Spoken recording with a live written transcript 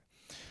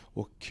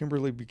Well,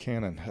 Kimberly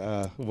Buchanan,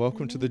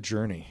 welcome to hmm the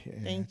journey.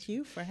 Thank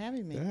you for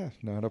having me. Yeah,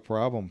 not a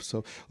problem.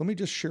 So let me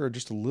just share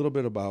just a little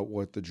bit about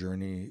what the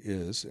journey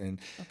is,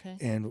 Okay.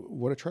 and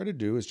what I try to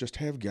do is just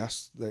have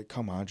guests that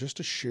come on just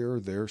to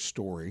share their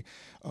story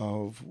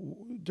of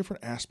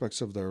different aspects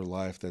of their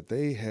life that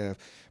they have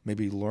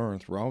maybe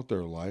learned throughout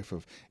their life.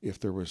 Of if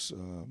there was,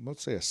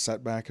 let's say, a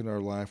setback in their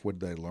life, what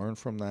did they learn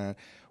from that?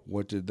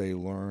 What did they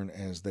learn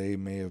as they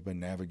may have been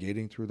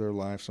navigating through their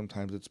life?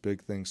 Sometimes it's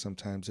big things,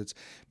 sometimes it's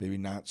maybe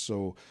not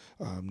so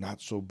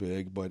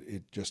big, but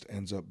it just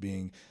ends up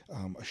being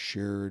a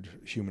shared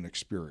human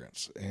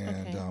experience.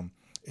 Okay.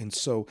 And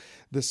so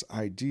this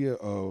idea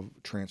of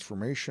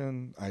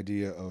transformation,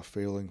 idea of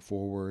failing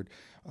forward,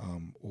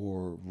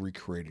 or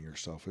recreating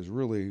yourself is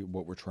really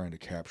what we're trying to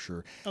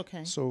capture.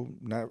 Okay. So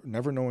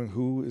never knowing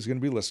who is going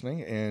to be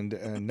listening,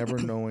 and never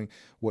knowing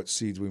what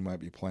seeds we might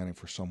be planting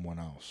for someone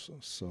else.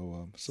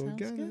 So Sounds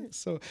again,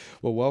 good.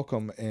 well,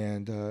 welcome.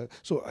 And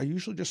so I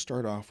usually just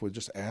start off with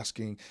just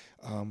asking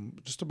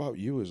just about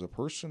you as a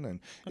person,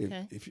 and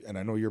Okay. if and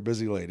I know you're a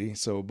busy lady,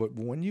 so but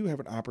when you have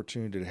an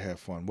opportunity to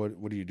have fun,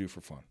 what do you do for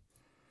fun?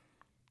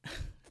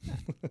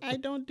 I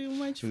don't do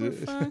much for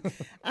fun.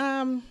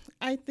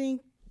 I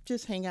think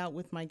just hang out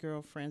with my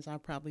girlfriends. I'll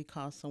probably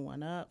call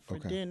someone up for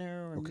Okay.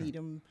 dinner or Okay. meet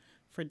them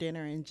for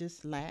dinner and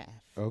just laugh.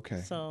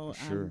 Okay. So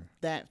Sure.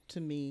 that to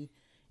me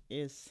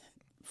is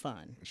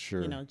fun.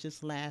 Sure.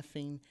 Just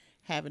laughing,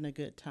 having a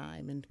good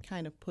time, and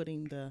kind of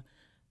putting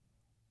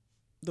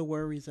the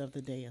worries of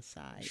the day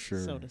aside, Sure.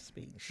 so to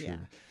speak. Yeah.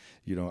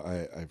 Sure.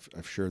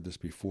 I've shared this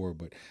before,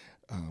 but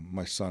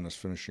my son is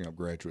finishing up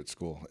graduate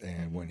school,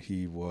 and hmm when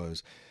he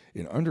was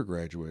in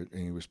undergraduate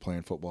and he was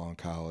playing football in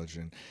college,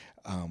 and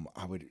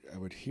I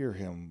would hear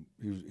him.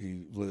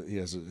 He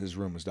has his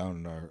room is down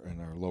in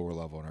our lower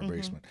level in our hmm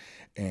basement,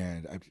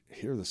 and I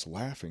hear this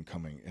laughing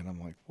coming, and I'm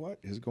like, "What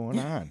is going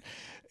on?"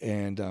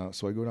 And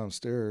so I go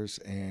downstairs,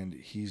 and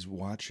he's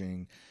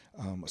watching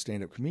a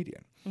stand-up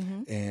comedian,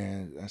 hmm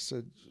and I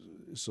said,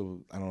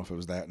 so I don't know if it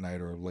was that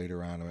night or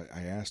later on.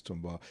 I asked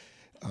him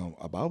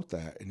about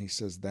that, and he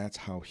says that's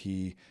how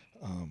he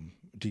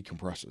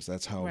decompresses.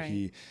 That's how Right.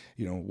 he,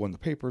 when the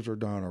papers are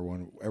done or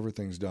when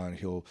everything's done,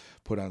 he'll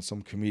put on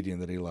some comedian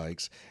that he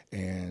likes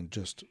and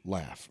just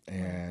laugh. Right.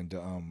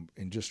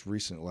 And just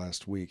recent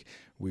last week,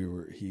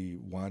 he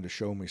wanted to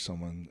show me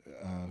someone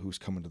who's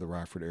coming to the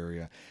Rockford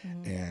area,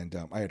 hmm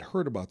and I had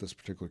heard about this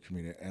particular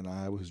comedian, and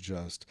I was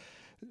just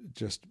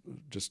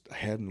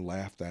hadn't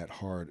laughed that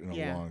hard in a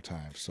Yeah. long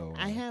time. So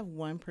I have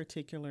one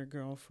particular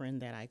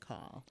girlfriend that I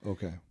call,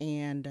 okay,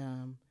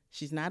 and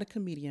she's not a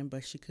comedian,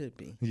 but she could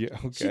be. yeah,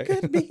 She okay,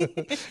 could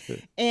be.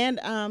 And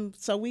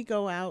so we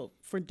go out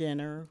for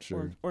dinner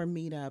sure, or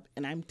meet up.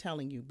 And I'm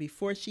telling you,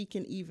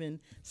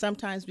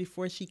 sometimes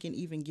before she can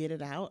even get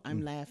it out,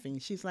 I'm laughing.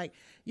 She's like,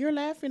 "You're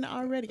laughing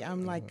already."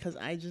 I'm like, "Because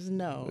I just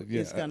know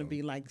yeah, it's going to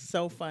be like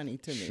so funny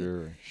to me."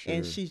 sure,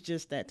 And sure, she's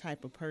just that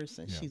type of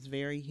person. yeah, She's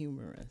very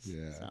humorous.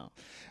 yeah. So,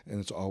 And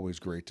it's always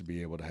great to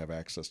be able to have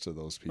access to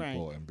those right.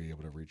 people and be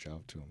able to reach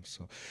out to them.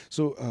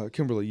 So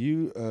Kimberly,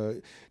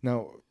 you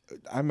now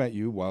I met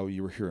you while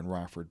you were here in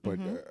Rockford, but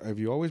hmm have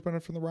you always been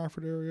from the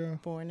Rockford area?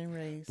 Born and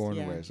raised. Born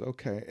and Yeah. raised,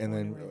 okay. And Born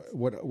then and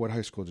raised. what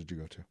high school did you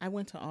go to? I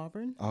went to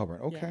Auburn. Auburn.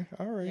 Yeah. Okay.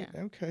 All right.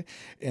 Yeah. Okay.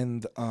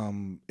 And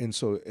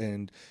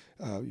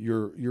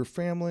your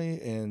family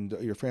and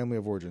your family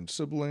of origin,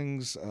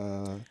 siblings.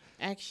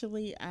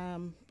 Actually,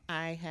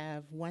 I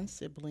have one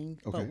sibling,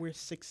 but Okay. we're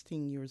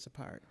 16 years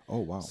apart. Oh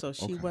wow. So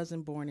she Okay.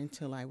 wasn't born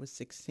until I was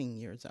 16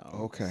 years old.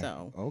 Okay.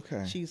 So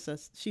Okay. she's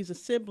a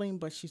sibling,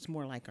 but she's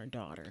more like our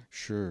daughter.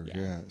 Sure. Yeah,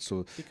 Yeah.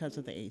 So because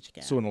of the age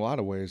gap. so in a lot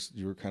of ways,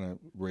 you were kind of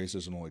raised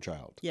as an only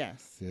child.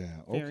 Yes,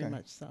 Yeah. very Okay.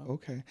 much so.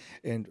 Okay.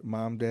 And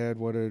mom, dad,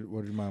 what did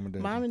mom and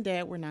dad Mom do? and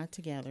dad were not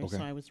together, Okay.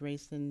 so I was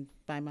raised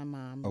by my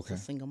mom as Okay. a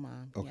single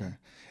mom. Okay.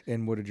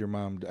 And what did your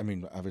mom I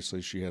mean,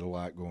 obviously she had a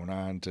lot going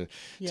on to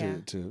Yeah.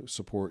 to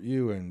support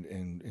you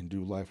and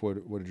do life. What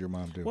did your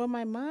mom do? Well,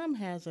 my mom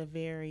has a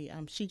very,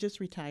 she just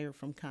retired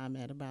from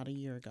ComEd about a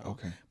year ago.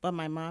 Okay. But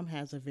my mom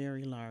has a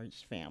very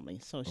large family.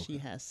 So she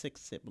Okay. has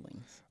six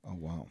siblings. Oh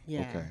wow.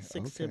 Yeah, Okay. six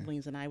Okay.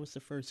 siblings, and I was the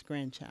first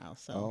grandchild.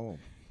 So Oh,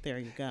 there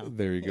you go.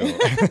 there you go.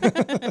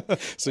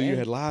 So you And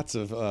had lots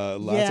of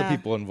yeah,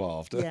 people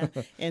involved. yeah.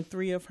 And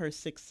three of her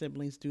six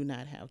siblings do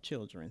not have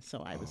children.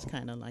 So I was Oh,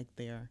 kind of like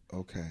their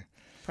okay.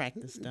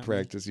 practice dummy.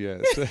 Practice,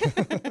 yes.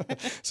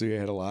 So you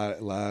had a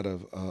lot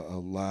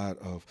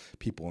of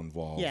people Yeah,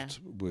 involved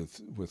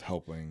with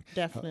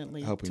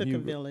definitely. helping Took a you.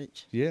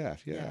 village. Yeah,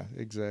 Yeah. yeah,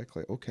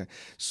 exactly. Okay.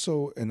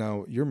 So and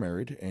now you're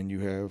married and you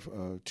have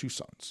two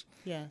sons,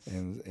 Yes.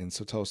 and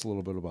so tell us a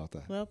little bit about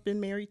that. Well, been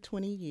married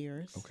 20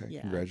 years. Okay.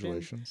 Yeah.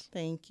 Congratulations.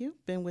 Thank you.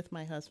 Been with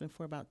my husband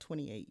for about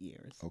 28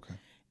 years. Okay.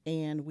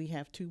 And we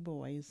have two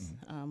boys.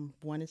 Mhm.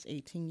 One is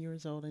 18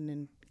 years old and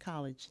in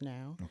college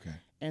now, Okay.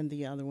 and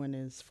the other one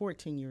is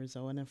 14 years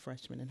old and a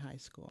freshman in high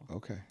school.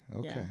 Okay. Yeah.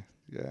 Okay.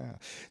 Yeah.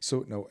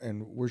 So no,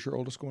 and where's your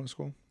oldest going to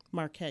school?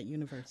 Marquette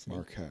University.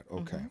 Marquette.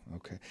 Okay.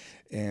 Okay.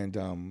 And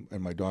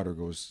my daughter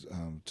goes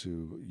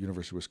to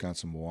University of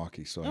Wisconsin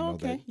Milwaukee, so I know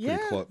Okay. that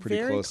Yeah. pretty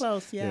Very close.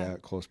 close. Yeah. Yeah,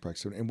 close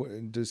proximity. And what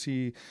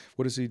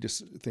is he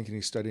just thinking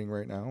he's studying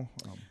right now?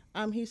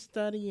 He's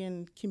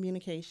studying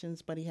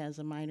communications, but he has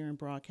a minor in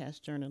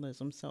broadcast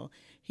journalism. So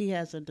he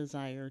has a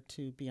desire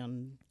to be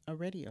on a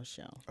radio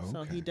show. So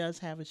Okay. he does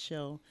have a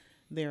show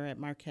there at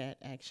Marquette.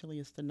 Actually,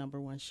 it's the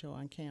 #1 show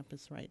on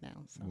campus right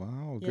now. So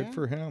Wow, yeah, good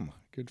for him.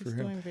 Good for he's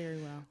him. doing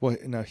very well. Well,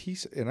 now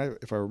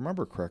if I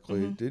remember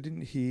correctly,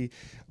 didn't he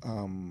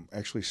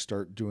actually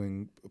start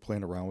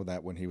playing around with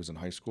that when he was in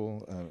high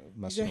school,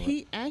 messing Yeah, around?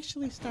 he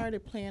actually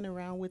started playing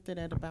around with it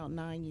at about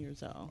 9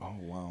 years old. Oh,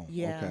 wow.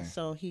 Yeah, Okay.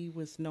 so he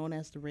was known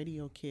as the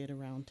radio kid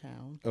around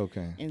town.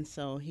 Okay. And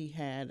so he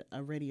had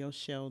a radio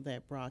show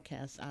that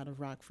broadcast out of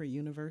Rockford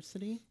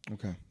University.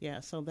 Okay. Yeah,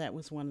 so that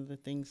was one of the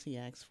things he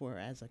asked for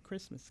as a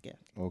Christmas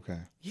gift.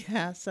 Okay.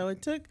 Yeah, so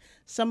it took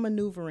some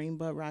maneuvering,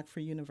 but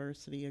Rockford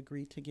University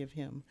agreed to give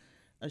him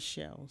a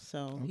show.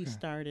 So he Okay.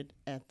 started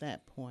at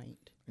that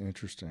point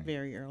Interesting.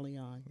 very early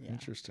on. Yeah.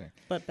 Interesting.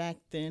 But back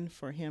then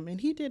for him,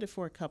 and he did it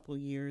for a couple of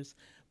years,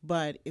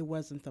 but it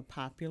wasn't the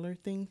popular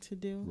thing to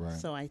do. Right.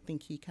 So I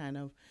think he kind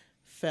of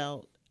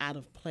felt out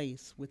of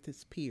place with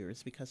his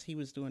peers because he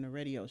was doing a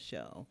radio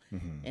show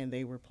and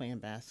they were playing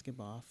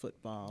basketball,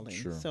 football. And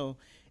Sure. so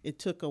it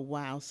took a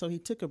while. So he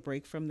took a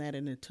break from that,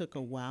 and it took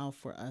a while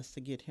for us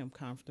to get him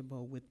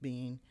comfortable with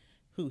being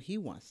who he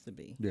wants to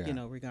be,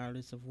 Yeah.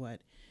 regardless of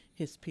what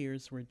his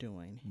peers were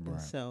doing. Right.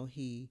 And so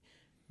he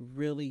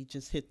really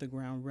just hit the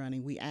ground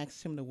running. We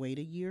asked him to wait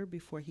a year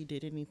before he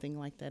did anything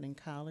like that in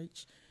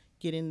college.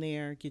 Get in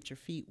there, get your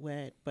feet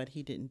wet, but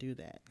he didn't do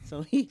that.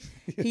 So he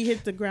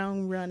hit the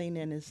ground running,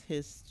 and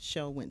his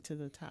show went to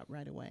the top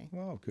right away.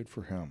 Wow, good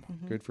for him.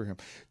 Good for him.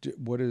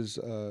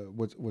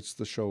 What's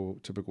the show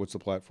typical? What's the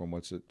platform?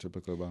 What's it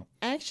typically about?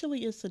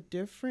 Actually, it's a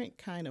different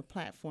kind of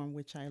platform,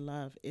 which I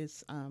love.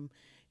 It's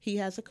he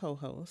has a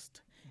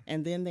co-host,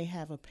 and then they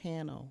have a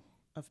panel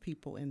of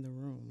people in the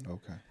room.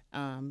 Okay.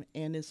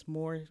 And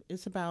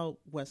it's about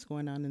what's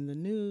going on in the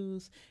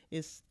news.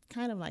 It's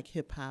kind of like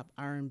hip hop,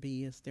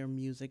 R&B is their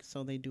music.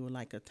 So they do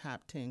like a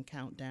top 10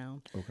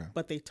 countdown, Okay.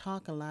 but they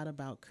talk a lot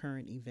about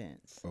current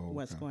events,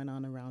 what's Okay. going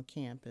on around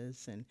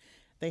campus. And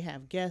they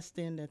have guests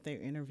in that they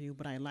interview,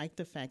 but I like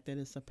the fact that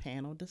it's a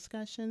panel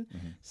discussion.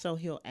 So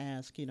he'll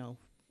ask,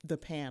 the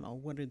panel,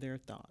 what are their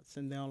thoughts?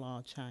 And they'll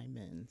all chime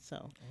in.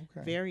 So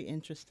Okay. very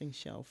interesting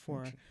show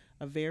for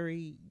a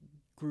very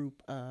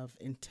group of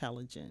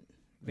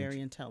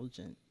very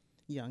intelligent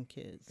young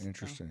kids. So,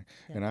 Interesting.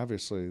 yeah. And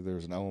obviously,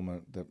 there's an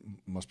element that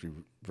must be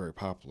very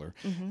popular,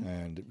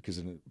 and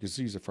because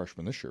he's a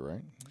freshman this year,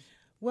 right?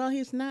 Well,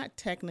 he's not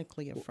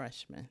technically a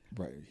freshman.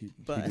 Right.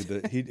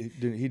 But- He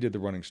did the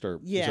Running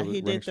Start. Yeah, Is that he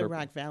Running did the Start?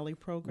 Rock Valley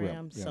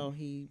program, yeah. so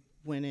he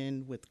went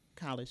in with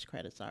college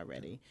credits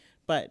already.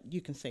 But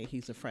you can say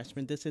he's a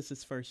freshman. This is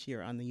his first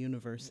year on the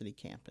university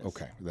campus.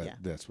 Okay, yeah.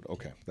 that's what.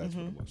 Okay, that's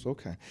what it was.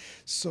 Okay,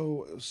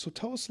 so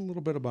tell us a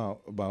little bit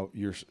about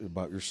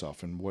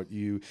yourself and what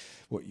you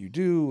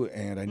do.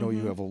 And I know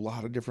you have a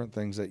lot of different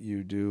things that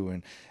you do,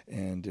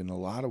 and in a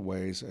lot of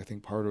ways, I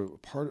think part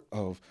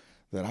of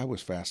that I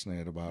was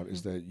fascinated about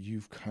is that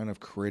you've kind of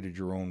created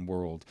your own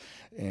world,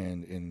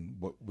 and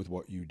with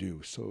what you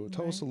do. So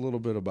tell us a little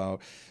bit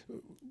about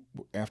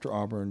after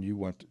Auburn.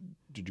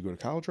 Did you go to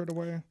college right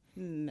away?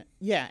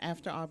 Yeah,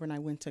 after Auburn, I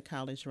went to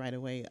college right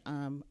away.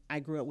 I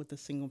grew up with a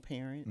single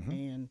parent,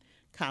 and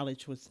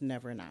college was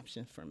never an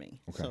option for me.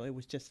 Okay. So it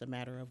was just a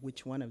matter of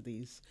which one of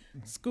these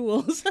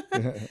schools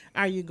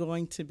are you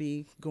going to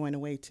be going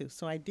away to.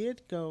 So I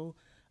did go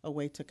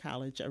away to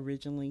college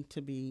originally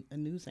to be a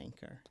news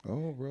anchor.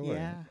 Oh, really?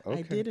 Yeah, Okay.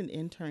 I did an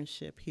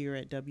internship here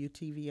at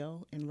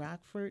WTVO in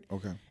Rockford,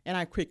 Okay. and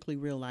I quickly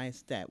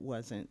realized that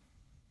wasn't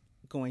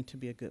going to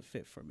be a good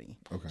fit for me.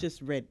 Okay.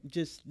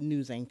 Just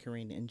news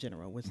anchoring in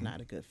general was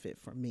not a good fit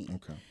for me.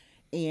 Okay.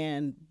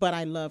 But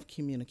I love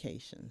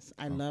communications.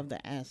 I love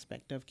the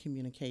aspect of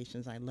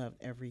communications. I love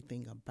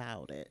everything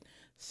about it.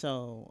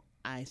 So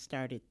I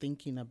started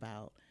thinking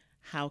about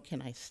how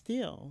can I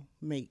still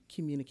make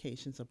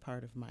communications a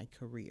part of my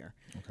career.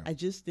 Okay. I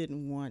just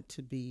didn't want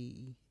to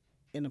be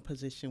in a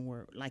position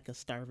where like a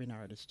starving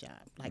artist job,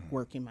 like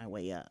working my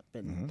way up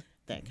and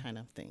that kind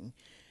of thing.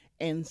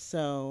 And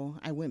so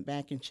I went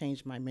back and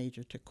changed my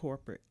major to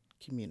corporate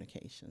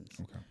communications,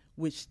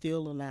 which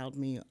still allowed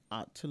me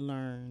to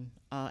learn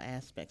all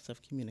aspects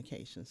of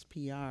communications,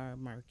 PR,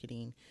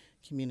 marketing,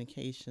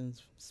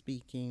 communications,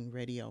 speaking,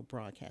 radio,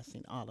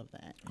 broadcasting, all of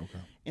that. Okay.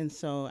 And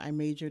so I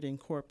majored in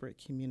corporate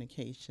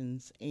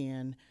communications,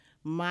 and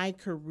my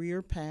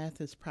career path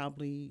is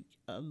probably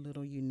a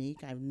little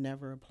unique. I've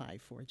never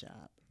applied for a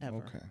job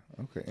ever.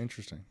 Okay.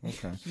 Interesting.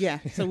 Okay. Yeah,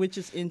 so which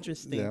is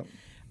interesting. Yeah.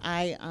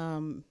 I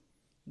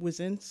was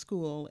in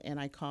school, and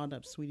I called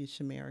up Swedish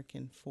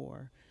American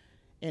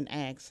and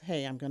asked,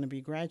 hey, I'm going to be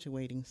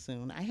graduating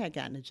soon. I had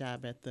gotten a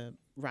job at the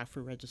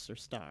Rockford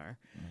Register-Star,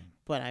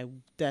 but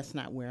that's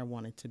not where I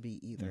wanted to be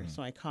either.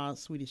 So I called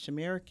Swedish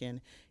American,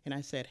 and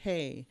I said,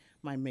 hey,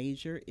 my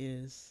major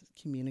is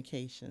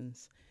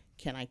communications.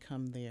 can I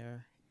come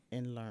there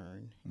and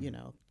learn? You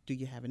know, do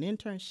you have an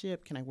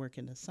internship? Can I work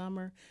in the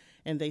summer?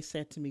 And they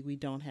said to me, we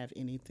don't have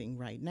anything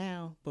right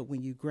now, but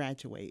when you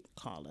graduate,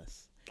 call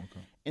us.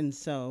 Okay. And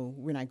so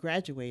when I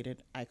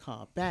graduated, I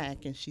called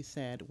back and she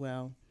said,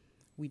 well,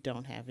 we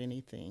don't have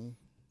anything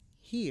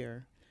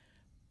here,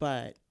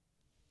 but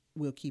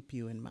we'll keep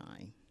you in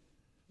mind.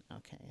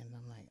 Okay. And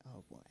I'm like,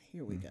 oh boy,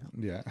 here we go.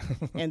 Yeah.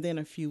 And then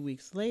a few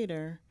weeks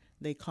later,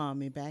 they called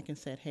me back and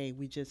said, hey,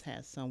 we just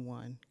had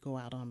someone go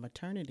out on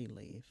maternity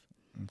leave.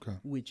 Okay.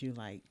 Would you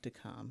like to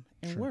come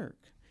and Sure. work?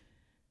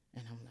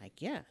 And I'm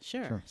like, yeah,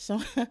 sure.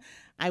 So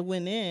I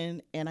went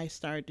in and I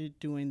started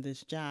doing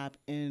this job,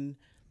 and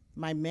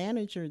my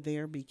manager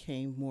there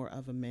became more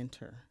of a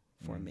mentor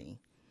for me.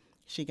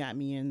 She got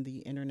me in the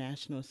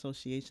International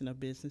Association of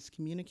Business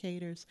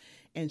Communicators,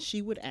 and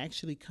she would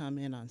actually come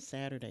in on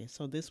Saturday.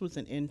 So this was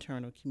an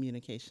internal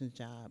communications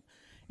job.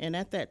 And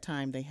at that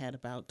time, they had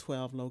about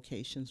 12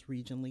 locations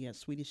regionally at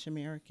Swedish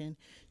American.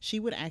 She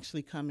would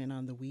actually come in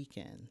on the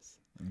weekends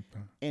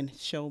and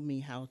show me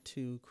how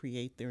to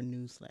create their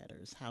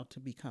newsletters, how to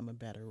become a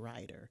better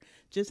writer,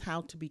 just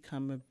how to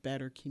become a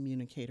better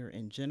communicator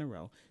in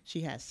general.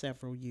 She had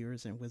several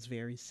years and was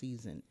very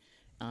seasoned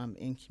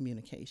in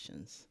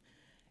communications.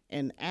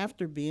 And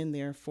after being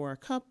there for a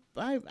couple,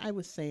 I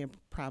would say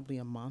probably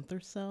a month or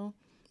so,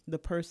 the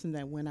person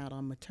that went out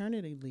on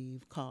maternity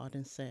leave called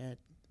and said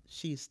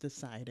she's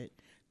decided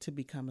to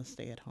become a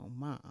stay-at-home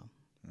mom.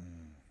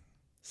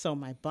 So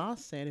my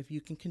boss said, if you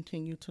can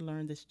continue to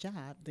learn this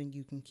job, then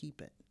you can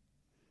keep it.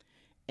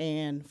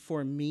 And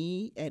for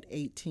me, at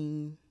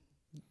 18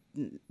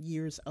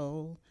 years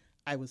old,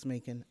 I was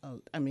making,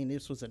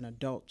 this was an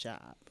adult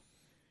job.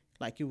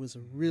 Like, it was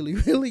really,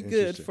 really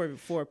good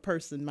for a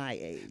person my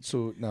age.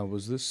 So now,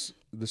 was this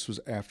was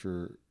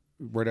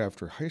right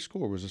after high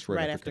school, or was this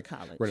right after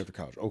college? Right after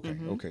college. Okay.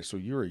 Okay. So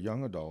you're a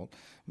young adult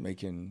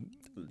making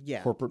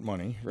corporate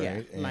money,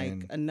 right? Yeah,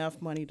 like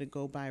enough money to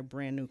go buy a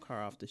brand new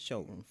car off the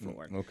showroom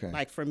floor. Okay.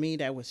 Like, for me,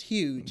 that was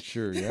huge.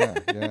 Sure.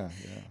 Yeah.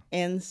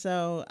 And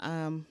so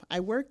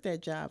I worked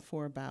that job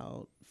for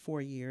about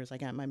 4 years. I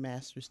got my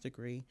master's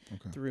degree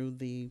through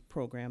the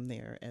program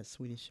there at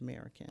Swedish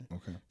American.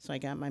 Okay. So I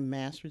got my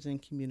master's in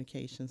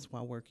communications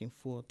while working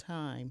full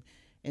time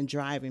and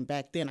driving.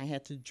 Back then, I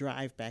had to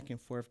drive back and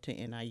forth to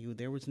NIU.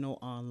 There was no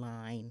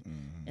online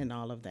and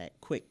all of that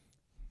quick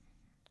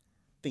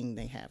thing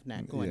they have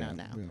now going on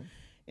now. Yeah.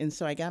 And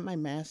so I got my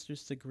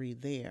master's degree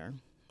there.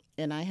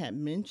 And I had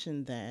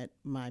mentioned that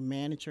my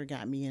manager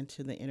got me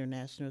into the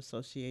International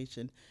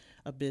Association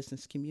of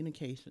Business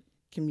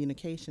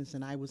Communications,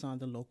 and I was on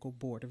the local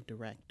board of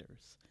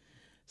directors.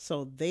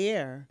 So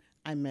there,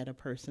 I met a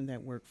person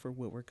that worked for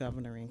Woodward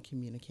Governor in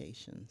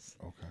communications.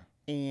 Okay.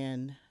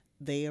 And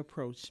they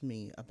approached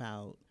me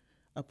about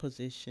a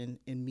position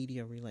in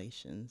media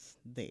relations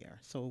there.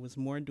 So it was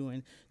more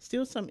doing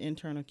still some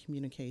internal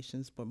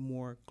communications, but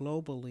more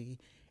globally,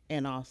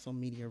 and also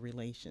media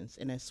relations.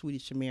 And at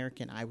Swedish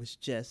American, I was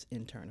just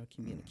internal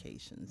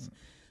communications.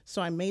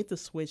 So I made the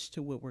switch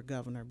to Woodward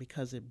Governor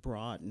because it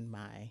broadened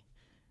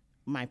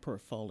my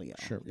portfolio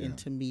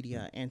into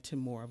media and to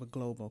more of a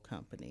global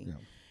company. Yeah.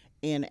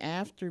 And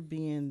after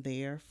being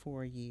there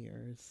 4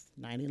 years,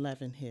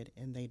 9/11 hit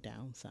and they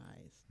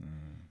downsized.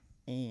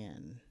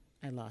 And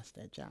I lost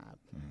that job.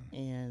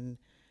 And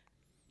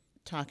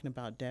talking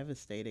about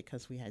devastated,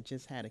 because we had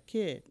just had a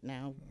kid.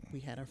 Now we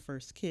had our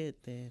first kid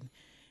then.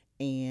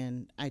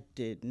 And I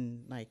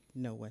didn't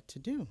know what to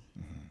do.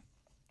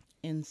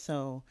 And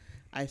so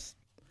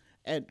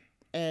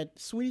at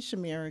Swedish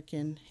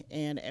American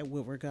and at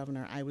Woodward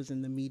Governor, I was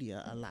in the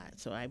media a lot.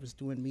 So I was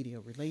doing media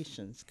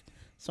relations.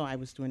 So I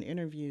was doing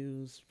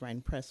interviews,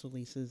 writing press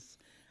releases.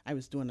 I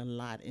was doing a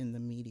lot in the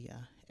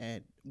media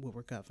at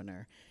Woodward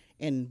Governor.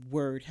 And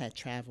word had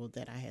traveled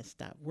that I had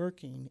stopped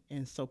working.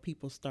 And so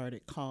people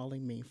started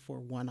calling me for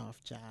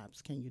one-off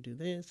jobs. Can you do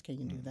this? Can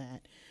you do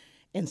that?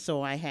 And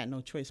so I had no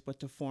choice but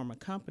to form a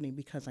company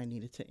because I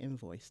needed to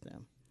invoice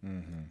them.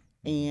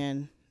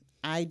 And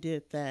I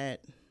did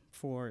that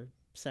for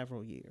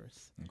several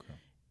years. Okay.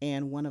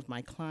 And one of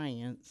my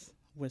clients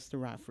was the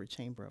Rockford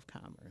Chamber of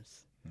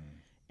Commerce.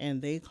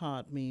 And they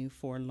called me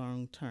for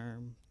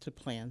long-term to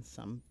plan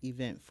some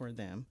event for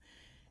them.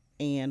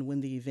 And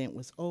when the event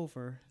was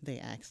over, they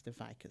asked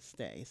if I could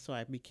stay. So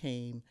I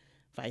became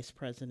vice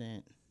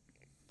president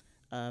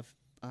of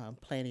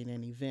planning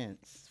and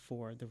events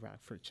for the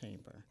Rockford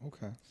Chamber.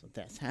 Okay. So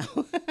that's how.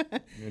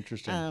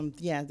 Interesting.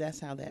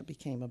 That's how that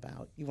became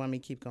about. You want me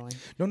to keep going?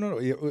 No.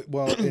 Yeah,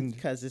 well,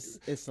 Because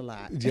it's a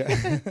lot.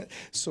 Yeah.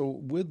 So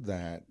with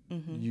that,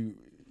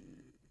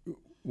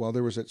 well,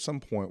 there was at some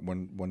point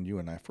when you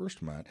and I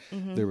first met,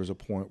 there was a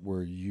point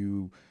where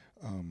you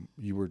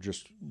were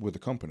just with a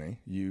company.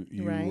 You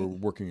were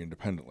working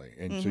independently,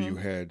 and so you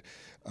had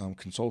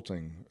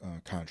consulting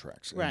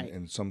contracts.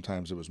 And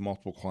sometimes it was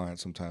multiple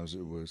clients. Sometimes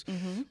it was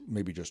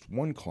maybe just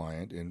one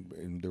client,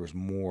 and there was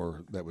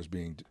more that was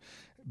being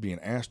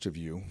asked of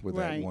you with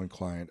that one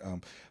client.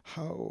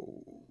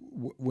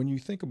 When you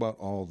think about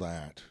all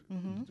that,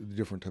 the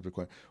different types of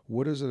clients,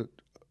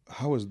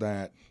 how is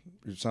that?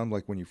 It sounded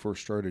like when you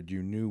first started,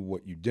 you knew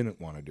what you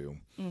didn't want to do,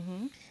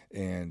 Mm-hmm.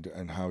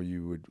 and how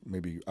you would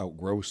maybe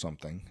outgrow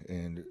something,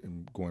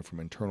 and going from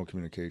internal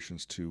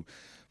communications to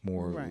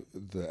more Right.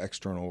 the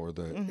external or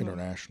the Mm-hmm.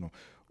 international.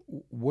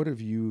 What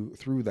have you,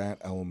 through that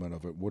element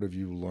of it, what have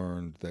you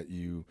learned that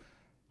you,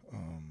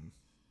 um,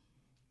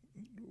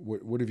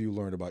 what have you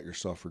learned about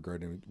yourself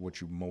regarding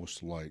what you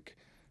most like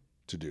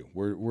to do?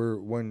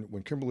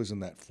 When Kimberly's in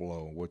that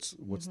flow, what's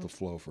Mm-hmm. the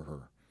flow for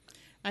her?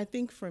 I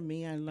think for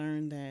me, I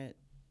learned that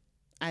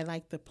I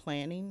like the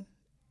planning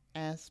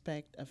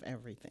aspect of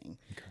everything.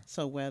 Okay.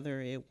 So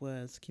whether it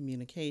was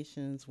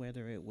communications,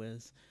 whether it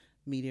was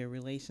media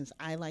relations,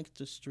 I like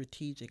the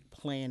strategic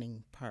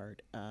planning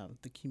part of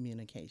the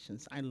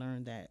communications. I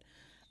learned that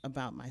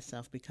about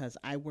myself because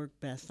I work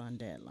best on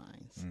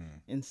deadlines. Mm.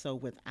 And so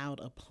without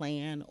a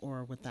plan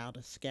or without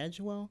a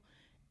schedule,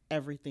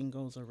 everything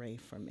goes away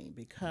for me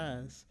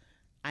because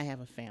I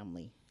have a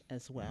family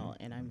as well,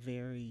 and I'm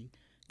very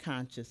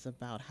conscious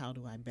about how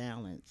do I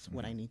balance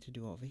what I need to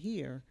do over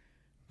here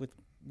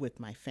with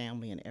my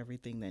family and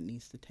everything that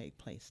needs to take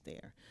place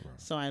there. Right.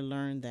 So I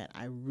learned that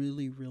I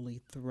really, really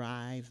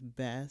thrive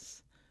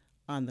best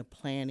on the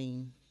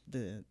planning,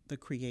 the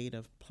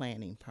creative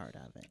planning part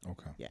of it.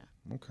 Okay. Yeah.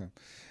 Okay.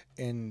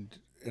 And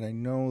I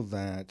know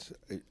that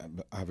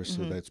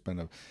obviously Mm-hmm. that's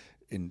been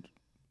in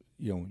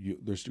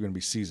there's going to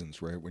be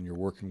seasons, right? When you're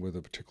working with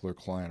a particular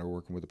client or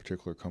working with a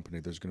particular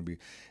company, there's going to be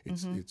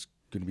Mm-hmm. it's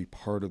going to be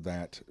part of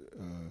that.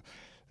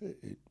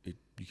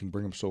 You can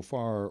bring them so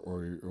far,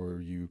 or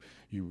you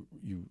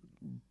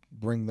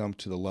bring them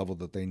to the level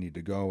that they need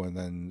to go, and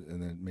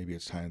then maybe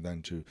it's time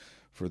then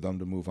for them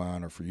to move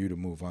on or for you to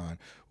move on.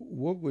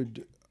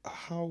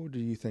 How do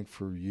you think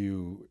for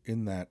you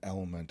in that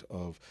element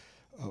of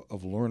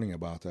learning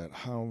about that,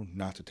 how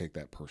not to take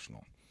that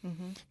personal?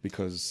 Mm-hmm.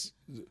 Because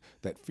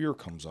that fear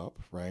comes up,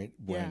 right?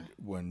 Yeah.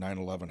 When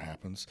 9/11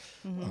 happens,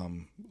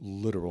 Mm-hmm.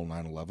 literal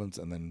 9/11s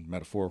and then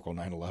metaphorical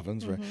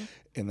 9/11s, right? Mm-hmm.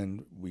 And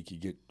then we could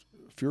get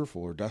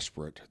fearful or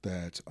desperate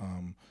that,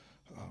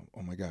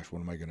 oh my gosh, what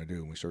am I going to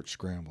do? And we start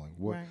scrambling.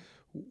 Right.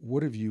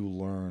 What have you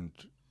learned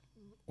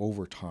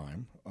over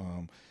time?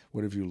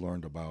 What have you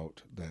learned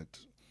about that?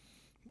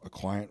 A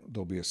client,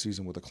 there'll be a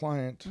season with a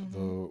client, Mm-hmm.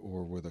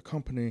 or with a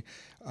company.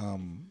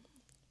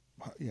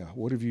 Yeah,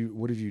 what have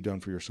you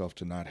done for yourself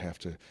to not have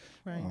to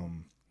Right.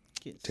 um,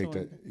 Get take so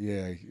that?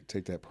 Yeah,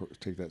 take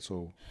that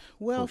so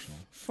Well, personal.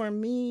 for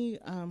me,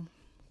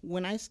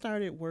 when I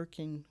started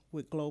working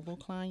with global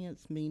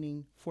clients,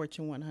 meaning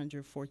Fortune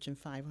 100, Fortune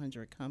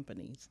 500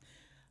 companies,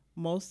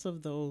 most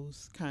of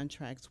those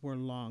contracts were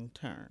long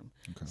term.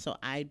 Okay. So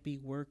I'd be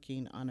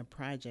working on a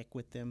project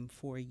with them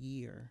for a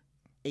year,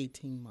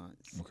 18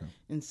 months. Okay.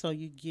 And so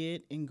you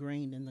get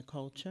ingrained in the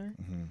culture.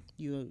 Mm-hmm.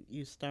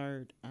 You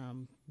start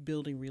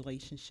building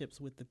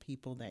relationships with the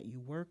people that you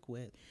work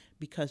with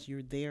because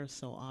you're there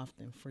so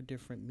often for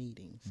different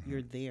meetings. Mm-hmm.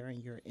 You're there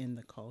and you're in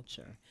the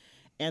culture.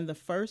 And the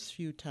first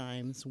few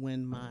times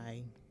when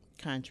my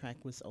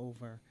contract was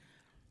over,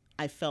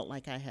 I felt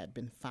like I had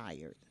been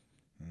fired,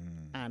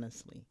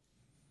 honestly.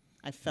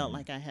 I felt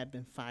like I had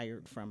been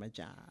fired from a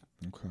job.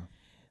 Okay.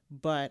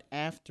 But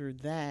after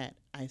that,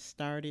 I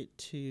started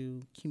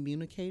to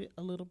communicate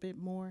a little bit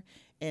more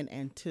and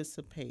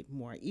anticipate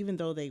more. Even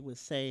though they would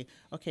say,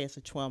 okay, it's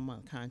a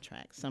 12-month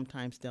contract,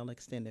 sometimes they'll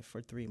extend it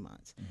for 3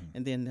 months,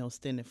 and then they'll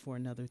extend it for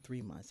another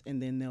 3 months,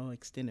 and then they'll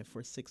extend it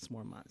for 6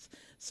 more months.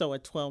 So a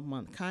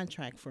 12-month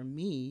contract for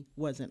me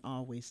wasn't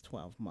always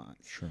 12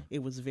 months. Sure.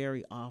 It was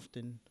very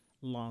often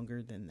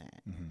longer than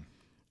that. Mm-hmm.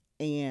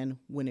 And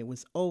when it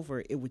was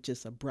over, it would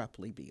just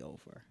abruptly be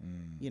over.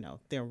 Mm.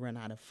 They'll run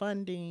out of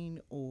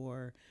funding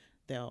or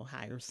they'll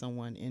hire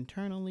someone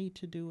internally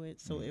to do it.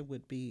 So it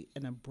would be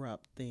an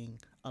abrupt thing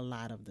a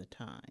lot of the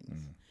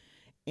times.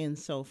 And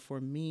so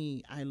for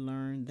me, I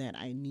learned that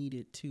I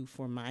needed to,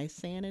 for my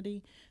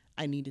sanity,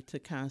 I needed to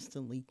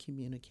constantly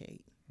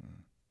communicate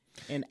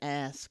and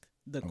ask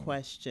the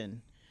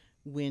question,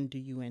 when do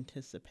you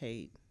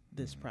anticipate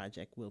this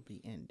project will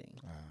be ending?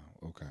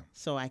 Okay.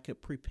 So I could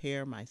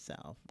prepare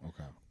myself,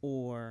 Okay.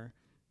 or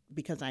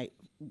because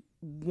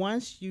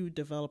once you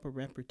develop a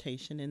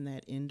reputation in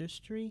that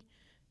industry,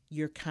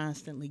 you're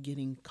constantly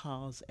getting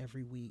calls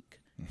every week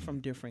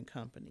from different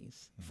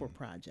companies for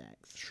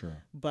projects.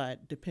 Sure.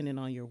 But depending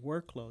on your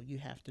workload, you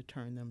have to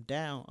turn them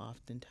down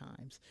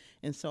oftentimes.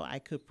 And so I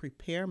could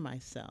prepare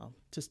myself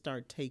to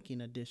start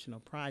taking additional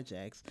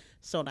projects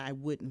so that I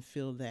wouldn't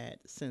feel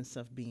that sense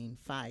of being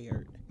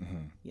fired,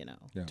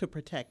 Yeah. to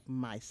protect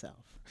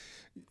myself.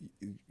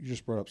 You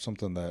just brought up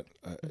something that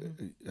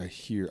I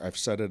hear. I've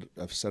said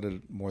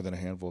it more than a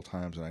handful of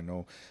times, and I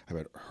know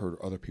I've heard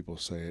other people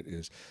say it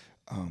is.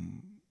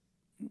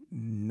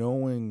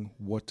 Knowing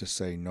what to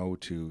say no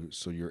to,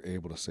 so you're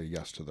able to say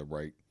yes to the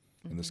right,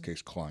 in this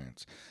case,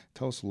 clients.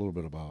 Tell us a little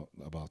bit about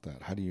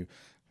that. How do you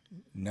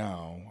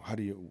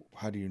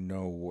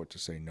know what to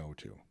say no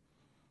to?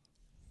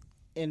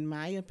 In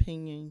my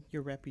opinion,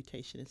 your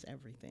reputation is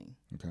everything.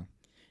 Okay.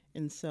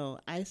 And so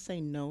I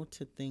say no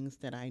to things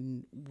that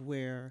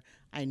where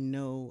I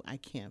know I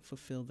can't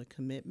fulfill the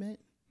commitment.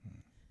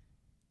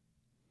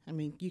 I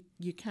mean,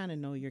 you kind of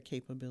know your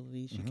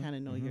capabilities. You kind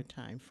of know your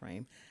time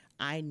frame.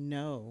 I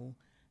know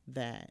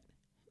that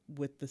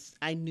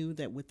I knew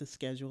that with the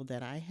schedule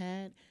that I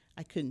had,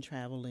 I couldn't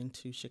travel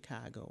into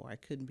Chicago or I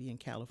couldn't be in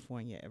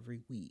California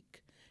every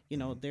week. You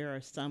know, there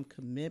are some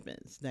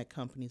commitments that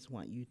companies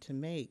want you to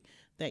make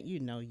that you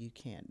know you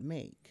can't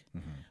make.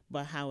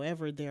 But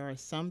however, there are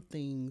some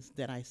things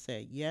that I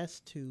said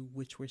yes to,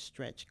 which were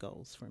stretch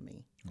goals for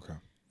me. Okay.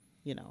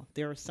 You know,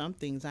 there are some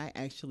things I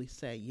actually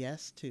said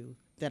yes to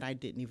that I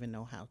didn't even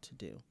know how to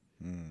do.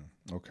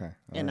 Okay.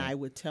 All And right. I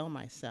would tell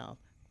myself,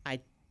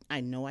 I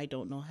know I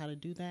don't know how to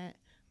do that,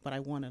 but I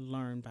want to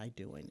learn by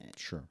doing it.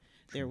 Sure.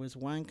 There was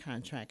one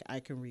contract I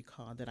can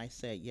recall that I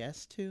said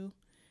yes to,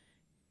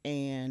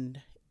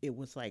 and it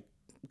was like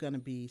going to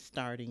be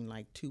starting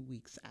like 2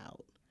 weeks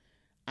out.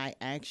 I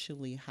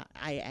actually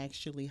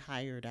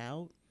hired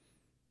out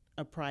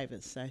a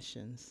private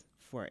sessions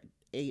for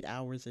 8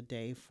 hours a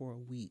day for a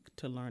week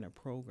to learn a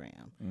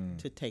program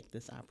to take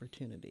this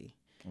opportunity.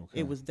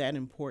 Okay. It was that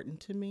important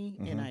to me,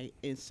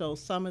 and so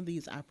some of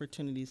these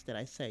opportunities that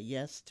I said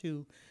yes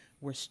to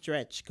were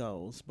stretch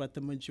goals, but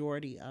the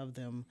majority of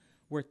them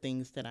were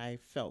things that I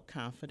felt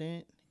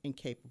confident and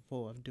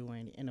capable of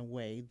doing in a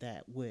way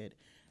that would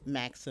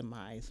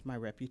maximize my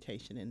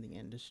reputation in the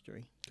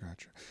industry.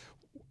 Gotcha.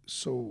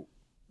 So,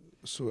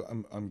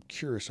 I'm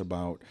curious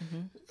about.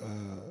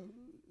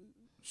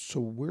 So,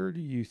 where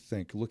do you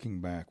think,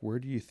 looking back, where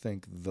do you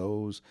think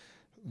those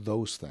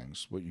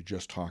things, what you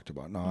just talked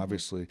about? Now,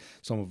 obviously,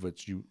 some of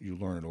it's you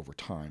learn it over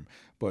time,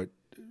 but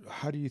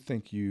how do you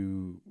think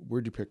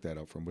where'd you pick that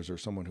up from? Was there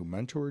someone who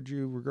mentored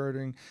you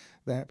regarding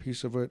that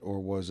piece of it,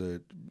 or was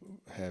it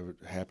have it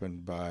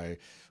happened by,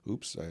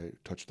 oops, I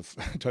touched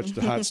the touched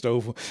the hot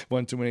stove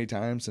one too many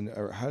times, and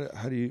or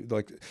how do you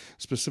like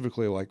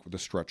specifically like with the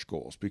stretch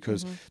goals?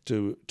 Because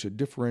to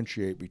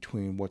differentiate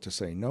between what to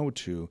say no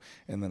to,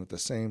 and then at the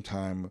same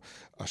time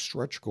a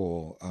stretch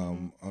goal,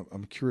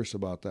 I'm curious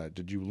about that.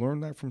 Did you learn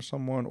that from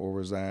someone,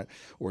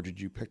 or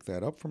did you pick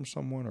that up from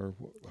someone, or?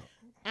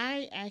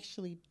 I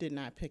actually did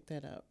not pick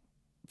that up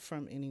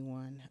from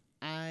anyone.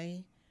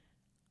 I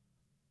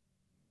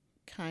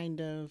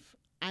kind of,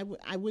 I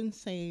wouldn't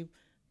say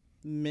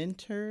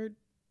mentored.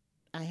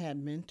 I had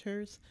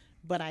mentors,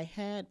 but I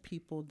had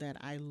people that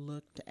I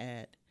looked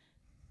at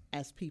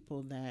as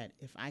people that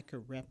if I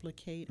could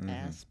replicate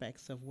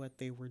aspects of what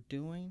they were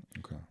doing,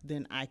 Okay.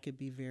 then I could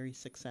be very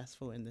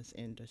successful in this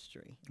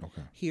industry.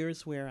 Okay.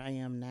 Here's where I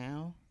am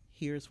now.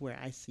 Here's where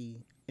I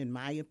see, in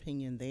my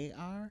opinion, they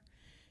are.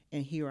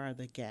 And here are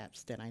the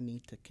gaps that I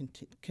need to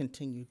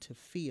continue to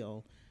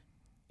fill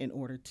in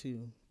order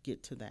to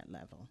get to that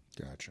level.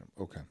 Gotcha.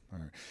 Okay. All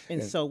right.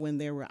 And so when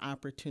there were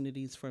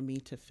opportunities for me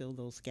to fill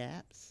those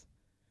gaps,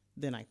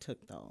 then I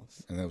took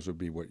those. And those would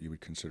be what you would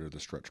consider the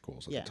stretch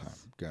goals at Yes. the time.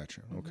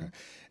 Gotcha. Okay.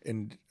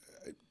 And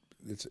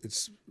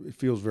it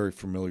feels very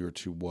familiar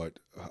to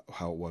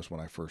how it was when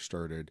I first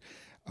started,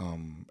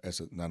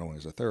 not only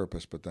as a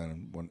therapist but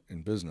then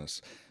in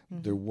business.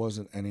 There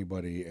wasn't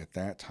anybody at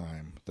that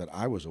time that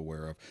I was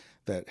aware of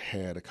that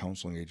had a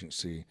counseling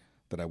agency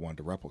that I wanted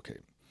to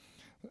replicate,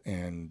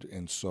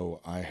 and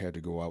so I had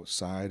to go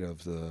outside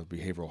of the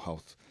behavioral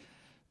health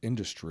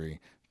industry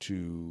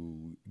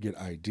to get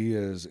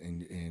ideas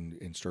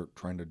and start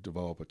trying to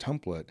develop a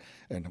template.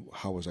 And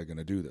how was I going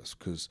to do this?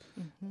 Because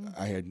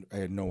I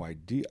had no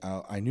idea.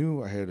 I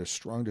knew I had a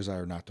strong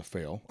desire not to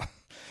fail,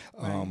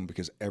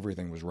 because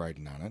everything was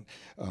riding on it.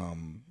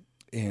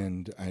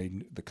 And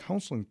the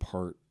counseling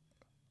part,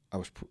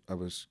 I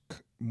was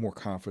more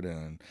confident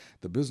in.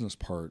 The business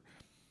part,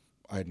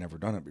 I had never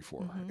done it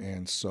before,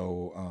 and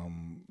so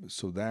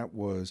that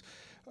was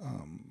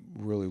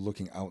really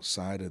looking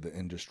outside of the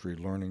industry,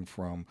 learning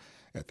from.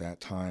 At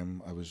that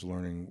time, I was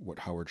learning what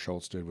Howard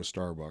Schultz did with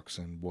Starbucks,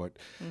 and what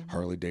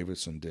Harley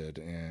Davidson did,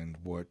 and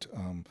what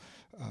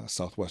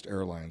Southwest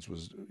Airlines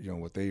was,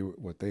 what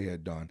they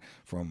had done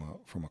from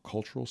a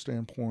cultural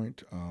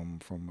standpoint,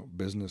 from a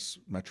business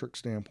metric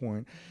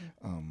standpoint,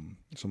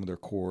 some of their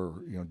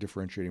core,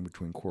 differentiating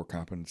between core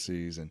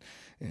competencies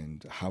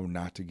and how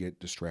not to get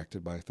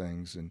distracted by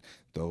things. And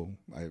though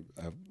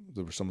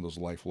there were some of those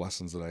life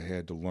lessons that I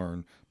had to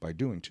learn by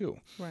doing too.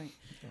 Right.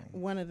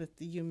 One of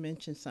you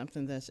mentioned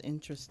something that's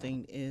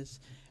interesting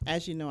is,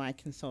 as you know, I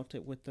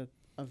consulted with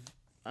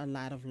a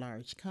lot of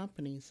large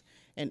companies,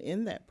 and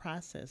in that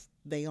process,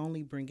 they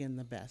only bring in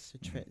the best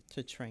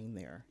to train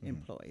their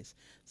employees.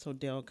 So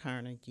Dale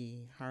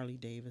Carnegie, Harley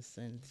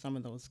Davidson, some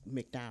of those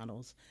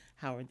McDonald's,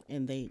 Howard,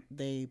 and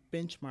they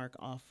benchmark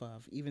off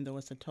of, even though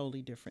it's a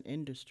totally different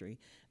industry,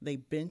 they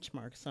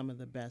benchmark some of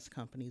the best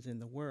companies in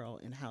the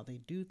world and how they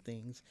do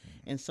things,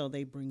 and so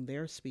they bring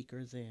their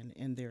speakers in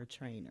and their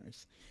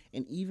trainers.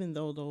 And even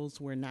though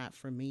those were not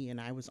for me and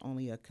I was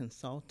only a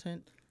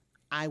consultant,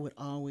 I would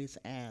always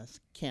ask,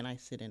 can I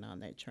sit in on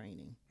that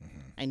training?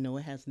 I know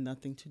it has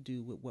nothing to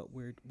do with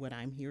what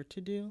I'm here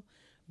to do,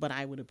 but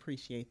I would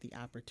appreciate the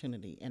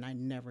opportunity, and I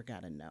never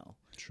got a no.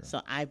 Sure.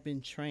 So I've been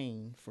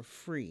trained for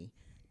free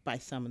by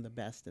some of the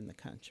best in the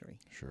country.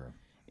 Sure.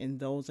 And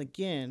those,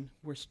 again,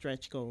 were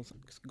stretch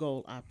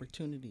goal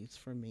opportunities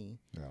for me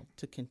Yeah.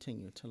 to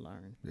continue to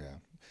learn. Yeah.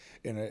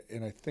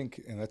 And I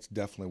think, and that's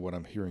definitely what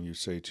I'm hearing you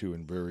say too,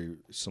 and very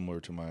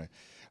similar to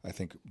I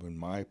think when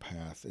my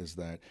path is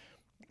that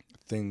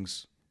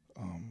things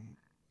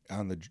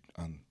on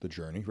the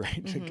journey,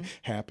 right,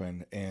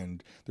 happen,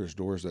 and there's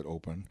doors that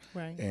open,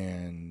 Right.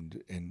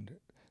 and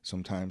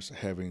sometimes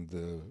having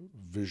the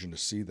vision to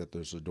see that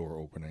there's a door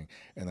opening,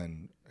 and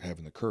then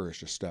having the courage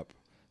to step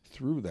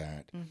through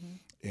that,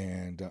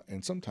 and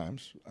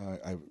sometimes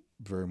I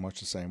very much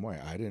the same way.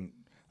 I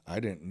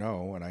didn't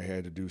know, and I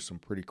had to do some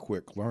pretty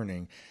quick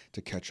learning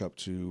to catch up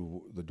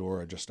to the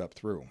door I just stepped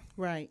through.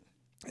 Right.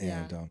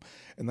 Yeah.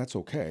 And that's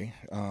okay.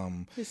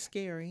 It's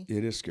scary.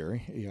 It is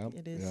scary. Yeah,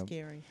 It is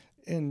scary.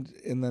 and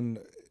then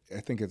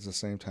I think it's the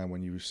same time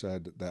when you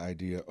said the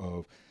idea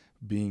of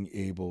being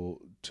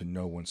able to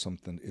know when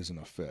something isn't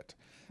a fit.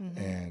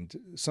 And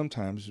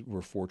sometimes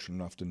we're fortunate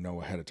enough to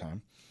know ahead of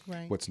time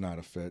Right. what's not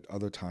a fit.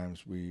 Other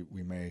times we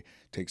may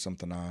take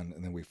something on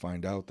and then we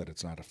find out that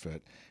it's not a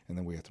fit, and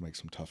then we have to make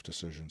some tough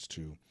decisions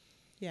to,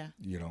 Yeah.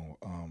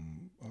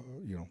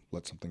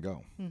 let something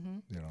go.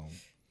 You know,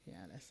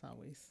 Yeah, that's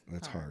always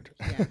that's hard.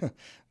 Yeah.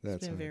 That's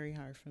It's been hard. very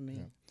hard for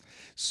me.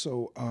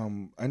 So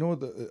I know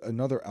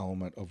another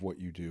element of what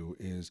you do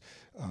is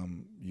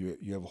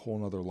you have a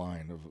whole other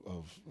line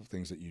of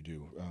things that you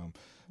do,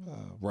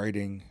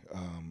 writing,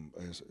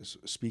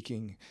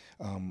 speaking,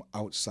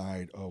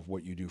 outside of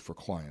what you do for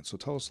clients. So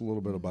tell us a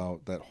little bit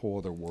about that whole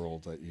other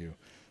world that you.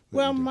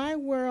 Well, you do. my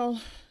world,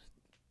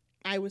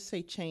 I would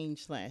say,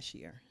 changed last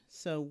year.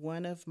 So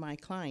one of my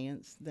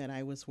clients that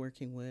I was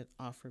working with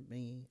offered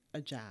me a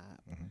job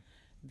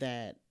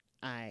that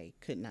I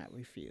could not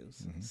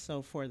refuse.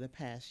 So for the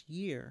past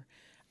year,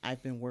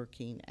 I've been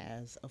working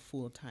as a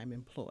full-time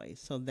employee.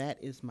 So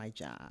that is my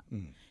job.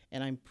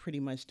 And I'm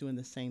pretty much doing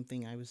the same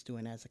thing I was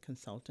doing as a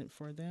consultant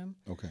for them.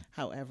 Okay.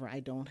 However,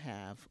 I don't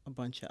have a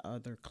bunch of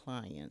other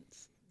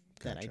clients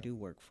that I Gotcha. do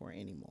work for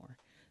anymore.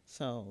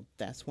 So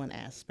that's one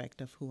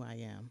aspect of who I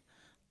am.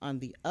 On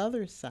the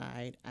other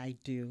side, I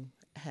do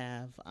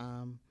have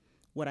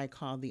what I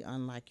call the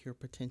Unlock Your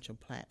Potential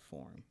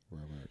platform.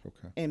 Right.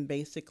 Okay. And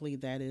basically,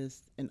 that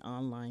is an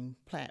online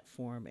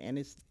platform. And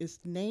it's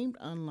named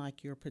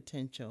Unlock Your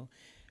Potential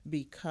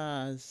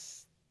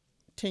because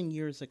 10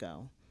 years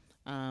ago,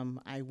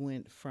 I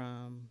went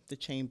from the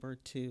chamber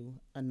to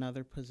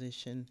another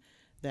position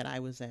that I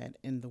was at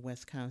in the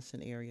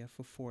Wisconsin area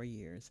for 4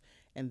 years.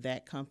 And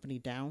that company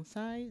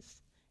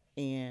downsized,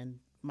 and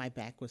my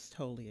back was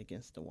totally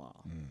against the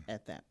wall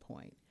at that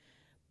point.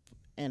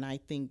 And I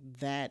think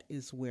that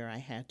is where I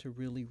had to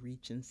really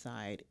reach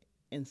inside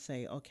and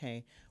say,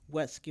 okay,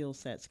 what skill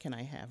sets can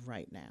I have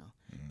right now?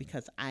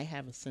 Because I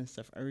have a sense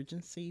of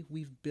urgency.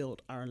 We've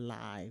built our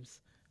lives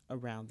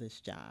around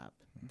this job,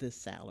 this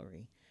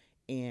salary,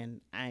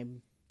 and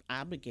I'm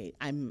obligated.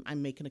 I'm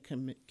making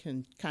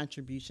a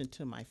contribution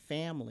to my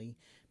family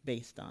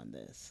based on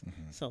this.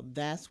 So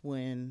that's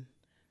when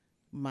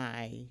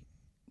my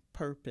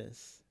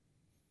purpose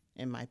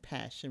and my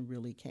passion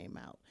really came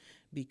out,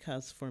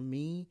 because for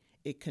me,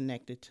 it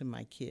connected to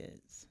my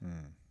kids.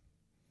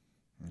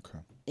 Okay.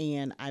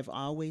 And I've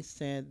always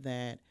said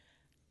that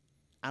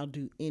I'll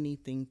do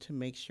anything to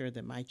make sure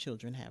that my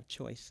children have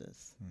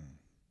choices.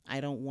 I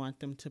don't want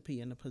them to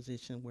be in a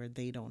position where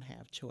they don't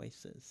have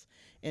choices.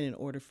 And in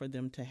order for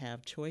them to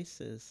have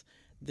choices,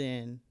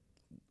 then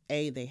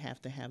they have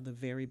to have the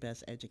very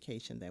best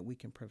education that we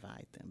can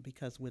provide them.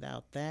 Because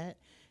without that,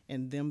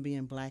 and them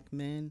being black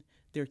men,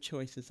 their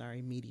choices are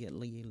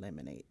immediately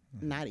eliminated.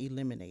 Not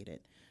eliminated,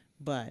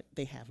 but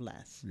they have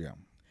less. Yeah.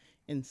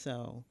 And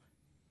so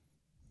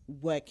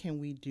what can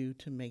we do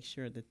to make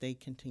sure that they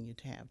continue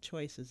to have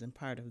choices? And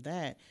part of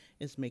that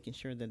is making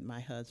sure that my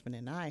husband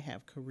and I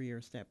have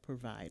careers that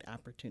provide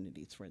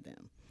opportunities for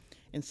them.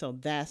 And so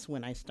that's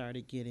when I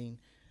started getting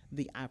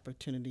the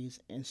opportunities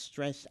and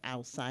stretched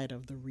outside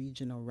of the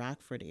regional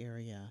Rockford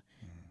area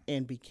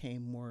and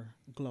became more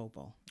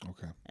global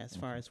Okay. as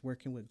far as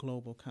working with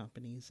global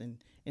companies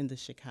in the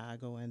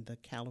Chicago and the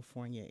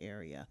California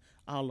area,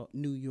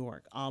 New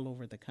York, all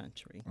over the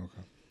country.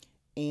 Okay.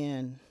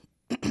 And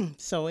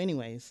so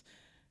anyways,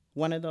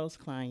 one of those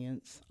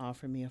clients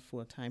offered me a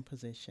full-time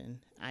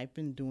position. I've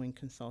been doing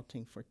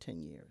consulting for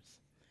 10 years.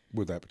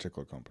 With that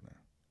particular company,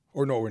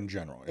 or no, in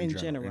general. In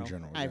general,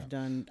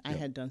 I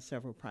had done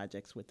several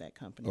projects with that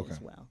company Okay. as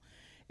well.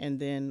 And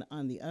then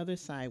on the other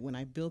side, when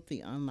I built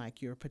the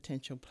Unlock Your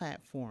Potential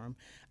platform,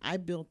 I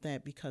built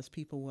that because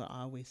people will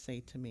always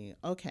say to me,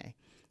 okay,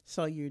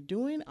 so you're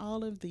doing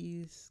all of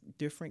these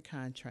different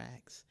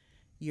contracts.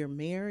 You're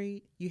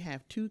married, you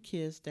have 2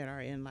 kids that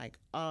are in like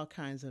all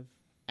kinds of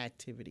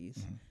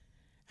activities.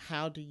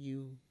 How do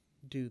you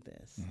do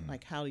this?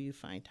 Like, how do you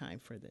find time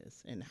for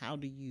this? And how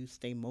do you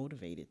stay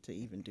motivated to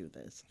even do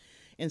this?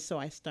 And so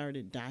I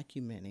started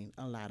documenting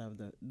a lot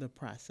of the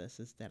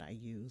processes that I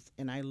use.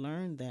 And I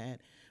learned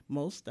that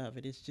most of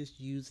it is just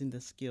using the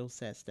skill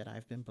sets that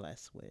I've been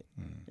blessed with.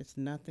 It's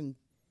nothing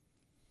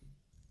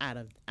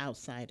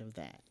outside of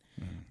that.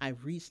 I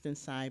reached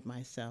inside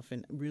myself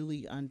and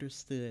really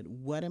understood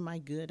what am I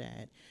good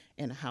at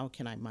and how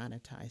can I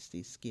monetize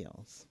these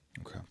skills,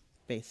 Okay.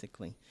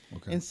 basically.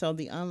 Okay. And so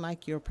the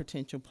Unlike Your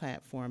Potential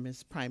platform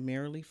is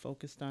primarily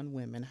focused on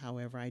women.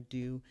 However, I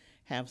do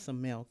have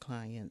some male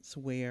clients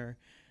where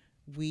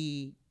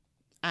we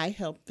I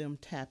help them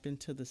tap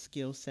into the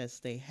skill sets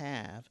they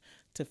have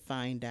to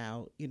find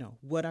out,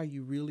 what are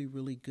you really,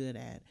 really good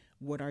at?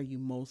 What are you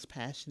most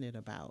passionate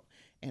about?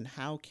 And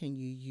how can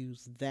you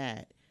use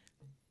that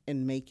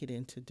and make it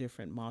into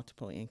different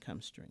multiple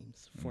income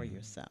streams for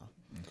yourself?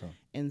 Okay.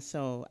 And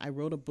so I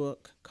wrote a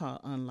book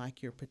called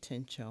Unlike Your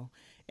Potential,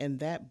 and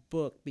that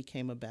book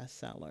became a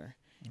bestseller.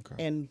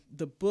 Okay. And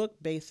the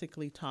book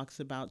basically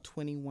talks about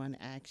 21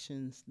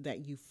 actions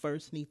that you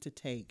first need to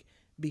take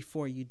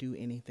before you do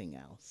anything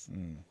else.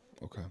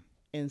 Okay.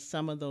 And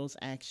some of those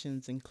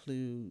actions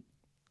include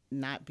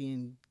not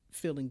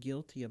feeling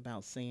guilty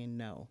about saying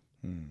no,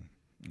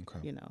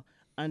 Okay.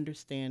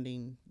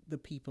 understanding the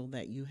people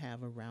that you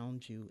have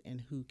around you and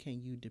who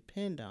can you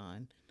depend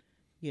on,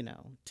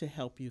 to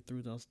help you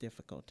through those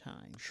difficult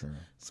times. Sure.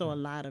 So a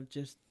lot of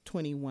just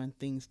 21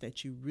 things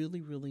that you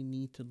really, really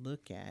need to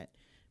look at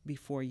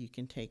before you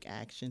can take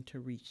action to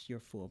reach your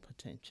full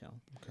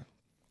potential. Okay.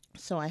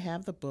 So I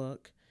have the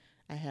book,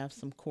 I have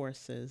some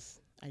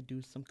courses, I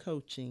do some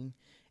coaching,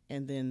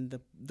 and then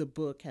the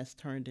book has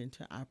turned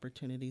into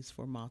opportunities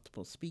for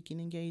multiple speaking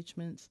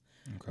engagements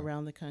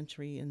around the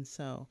country. And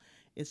so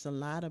it's a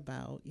lot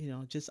about,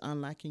 just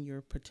unlocking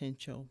your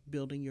potential,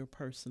 building your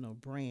personal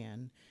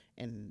brand,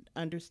 and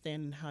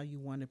understanding how you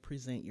want to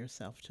present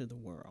yourself to the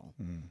world.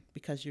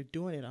 Because you're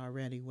doing it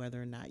already,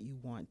 whether or not you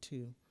want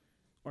to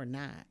or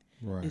not.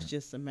 Right. It's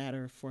just a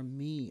matter, for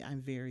me,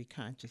 I'm very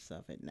conscious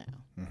of it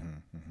now.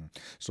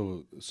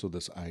 So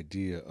this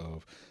idea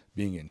of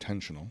being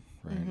intentional,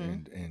 right,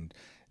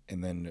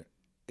 and then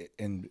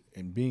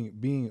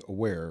being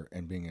aware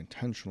and being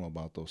intentional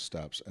about those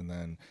steps, and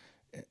then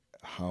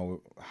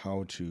how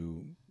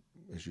to,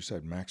 as you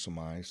said,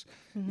 maximize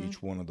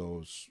each one of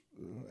those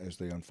as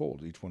they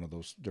unfold, each one of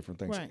those different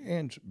things, Right.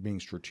 and being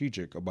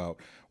strategic about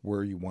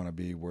where you want to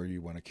be, where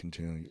you want to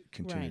continue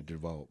Right. to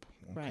develop.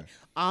 Okay. Right.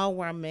 All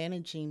while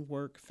managing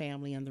work,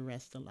 family, and the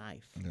rest of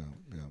life. Yeah.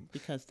 Yeah.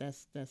 Because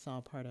that's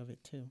all part of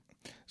it too.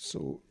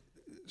 So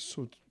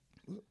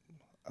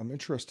I'm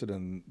interested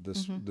in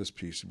this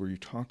piece where you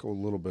talk a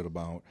little bit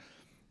about,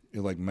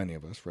 like many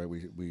of us, right?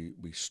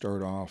 We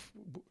start off,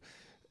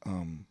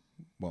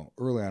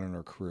 early on in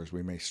our careers,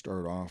 we may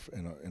start off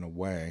in a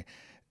way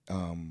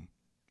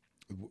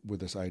with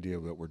this idea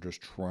that we're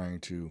just trying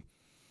to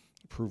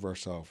prove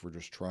ourselves. We're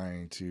just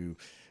trying to,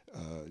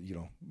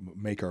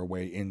 make our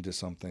way into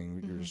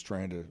something. You're just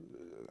trying to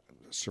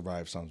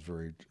survive. Sounds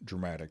very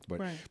dramatic, but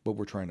Right. but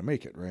we're trying to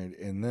make it, right?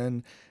 And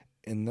then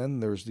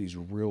there's these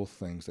real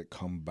things that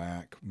come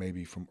back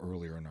maybe from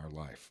earlier in our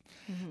life.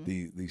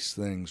 These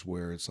things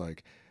where it's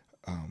like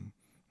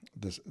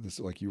this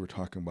like you were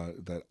talking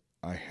about, that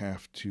I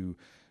have to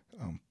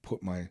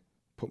put my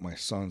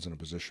sons in a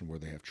position where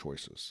they have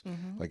choices.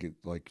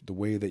 Like the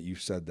way that you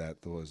said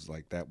that was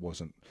like, that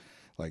wasn't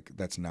like,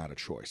 that's not a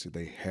choice.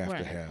 They have Right.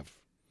 to have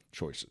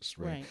choices,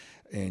 right? Right.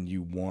 And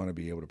you want to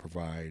be able to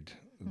provide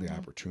the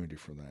opportunity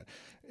for that.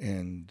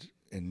 And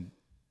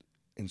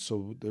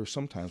so there's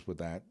sometimes with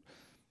that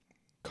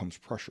comes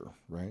pressure,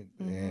 right?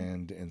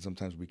 And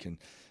sometimes we can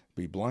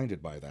be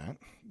blinded by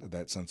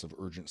that sense of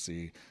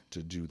urgency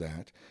to do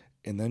that.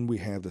 And then we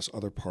have this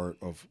other part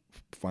of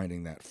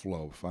finding that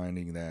flow,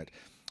 finding that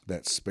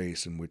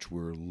space in which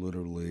we're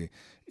literally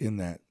in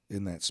that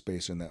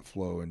space, in that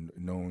flow, and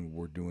knowing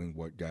we're doing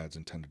what God's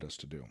intended us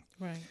to do.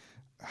 Right.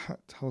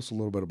 Tell us a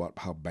little bit about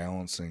how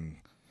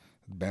balancing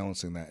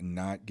that and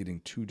not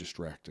getting too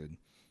distracted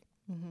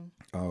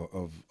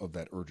of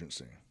that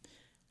urgency.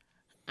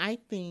 I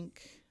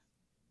think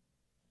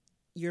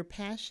your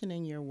passion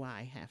and your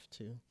why have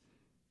to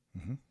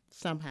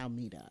somehow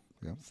meet up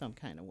some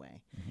kind of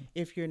way.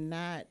 If you're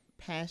not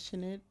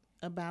passionate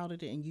about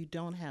it and you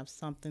don't have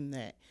something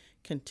that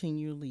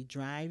continually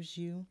drives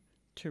you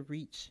to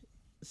reach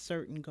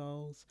certain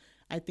goals,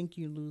 I think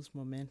you lose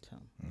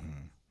momentum.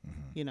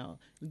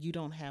 You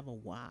don't have a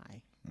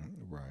why.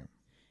 Right.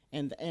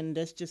 And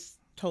that's just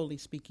totally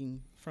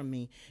speaking from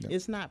me. Yep.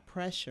 It's not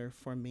pressure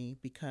for me,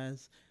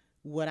 because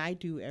what I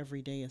do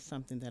every day is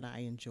something that I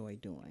enjoy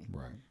doing.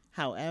 Right.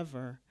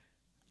 However,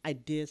 I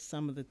did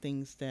some of the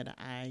things that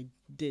I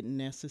didn't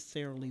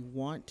necessarily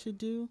want to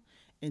do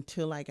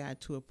until I got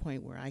to a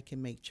point where I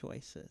can make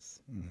choices.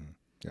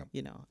 Yep.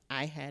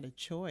 I had a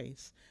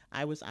choice.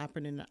 I was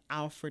offered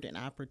an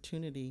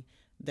opportunity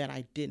that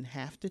I didn't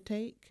have to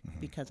take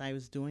because I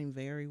was doing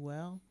very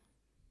well.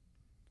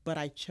 But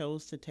I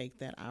chose to take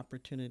that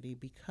opportunity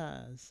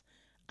because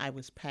I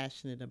was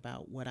passionate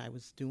about what I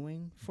was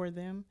doing for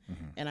them.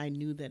 And I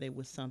knew that it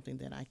was something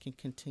that I can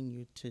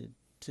continue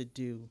to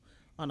do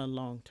on a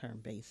long-term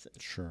basis.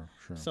 Sure.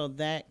 So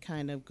that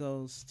kind of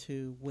goes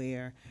to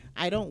where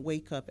I don't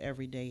wake up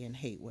every day and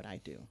hate what I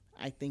do.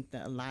 I think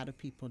that a lot of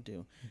people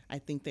do. I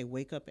think they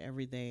wake up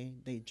every day,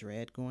 they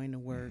dread going to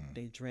work,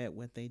 they dread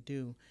what they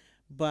do.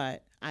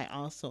 But I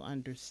also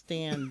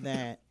understand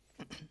that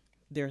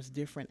there's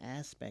different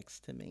aspects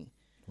to me.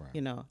 Right.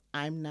 You know,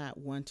 I'm not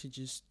one to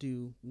just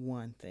do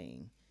one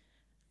thing.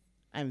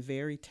 I'm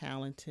very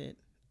talented.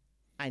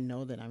 I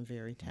know that I'm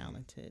very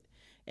talented.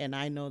 And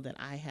I know that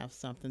I have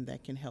something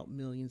that can help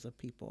millions of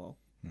people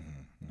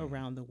Mm-hmm. Mm-hmm.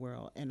 around the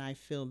world. And I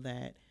feel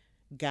that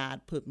God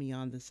put me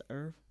on this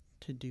earth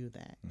to do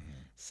that. Mm-hmm.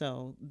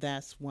 So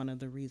that's one of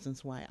the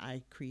reasons why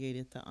I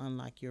created the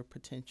Unlock Your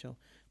Potential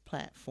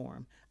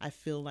platform. I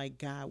feel like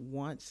God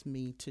wants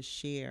me to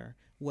share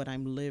what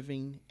I'm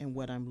living and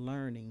what I'm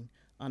learning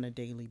on a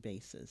daily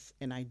basis.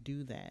 And I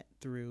do that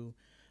through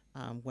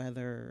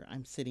whether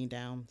I'm sitting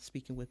down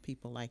speaking with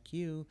people like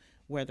you,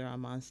 whether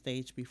I'm on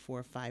stage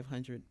before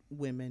 500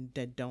 women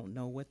that don't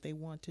know what they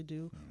want to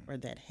do or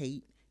that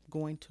hate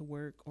going to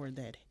work or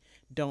that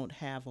don't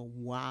have a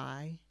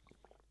why,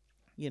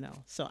 you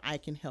know, so I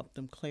can help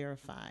them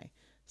clarify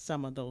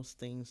some of those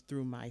things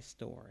through my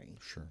story.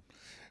 Sure.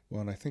 Well,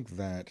 and I think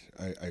that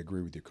I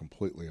agree with you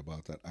completely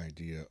about that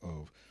idea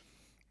of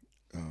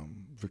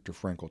Viktor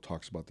Frankl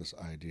talks about this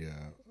idea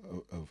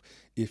of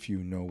if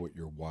you know what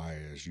your why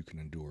is, you can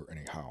endure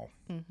anyhow.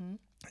 Mm-hmm.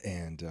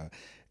 And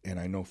and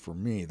I know for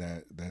me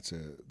that that's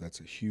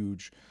a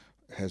huge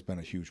has been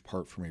a huge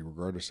part for me,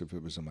 regardless if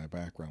it was in my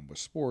background with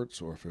sports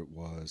or if it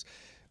was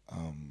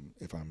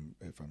if I'm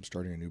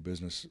starting a new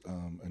business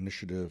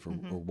initiative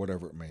Mm-hmm. or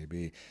whatever it may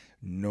be,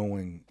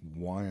 knowing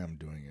why I'm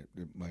doing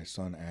it. My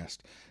son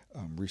asked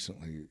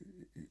recently.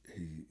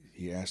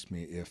 He asked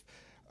me if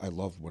I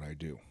love what I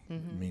do,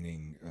 Mm-hmm.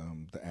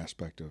 meaning the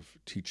aspect of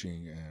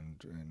teaching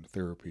and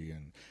therapy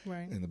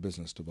Right. and the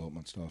business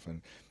development stuff.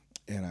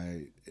 And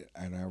I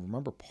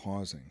remember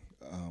pausing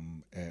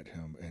at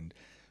him and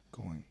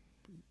going,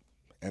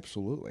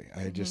 absolutely.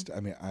 Mm-hmm. I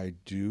mean, I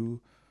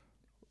do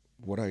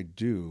what I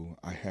do.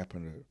 I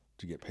happen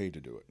to get paid to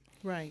do it,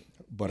 Right.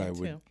 but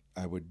Me too.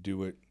 I would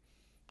do it.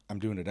 I'm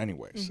doing it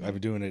anyways. Mm-hmm. I've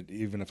been doing it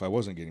even if I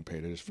wasn't getting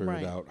paid. I just figured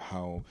Right. out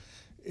how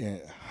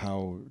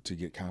to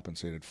get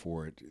compensated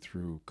for it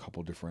through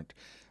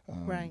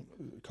Right.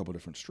 a couple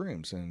different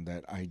streams, and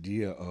that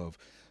idea of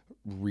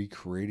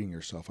recreating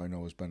yourself, I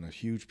know, has been a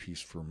huge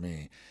piece for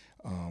me.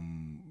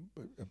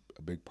 But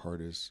a big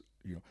part is,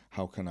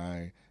 how can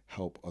I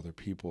help other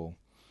people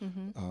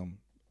Mm-hmm.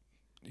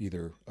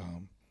 either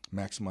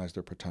maximize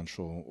their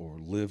potential or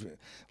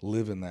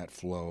live in that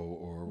flow,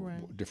 or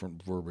Right.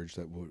 different verbiage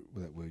that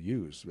we'll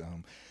use.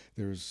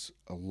 There's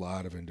a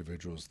lot of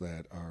individuals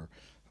that are,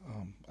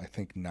 I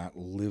think, not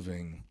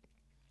living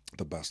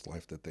the best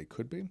life that they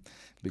could be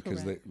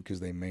Correct. because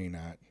they may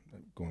not,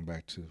 going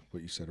back to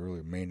what you said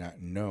earlier, may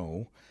not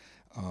know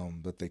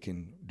that they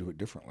can do it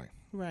differently.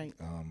 Right.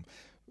 Um,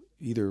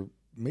 either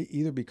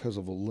either because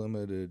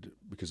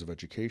of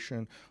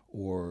education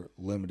or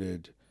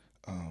limited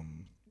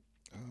um,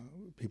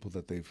 people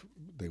that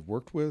they've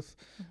worked with,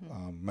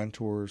 Mm-hmm.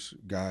 mentors,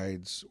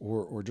 guides,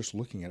 or just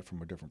looking at it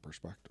from a different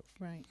perspective.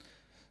 Right.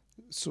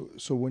 So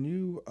when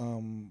you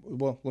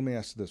well, let me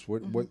ask this: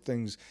 Mm-hmm.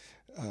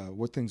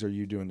 what things are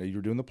you doing?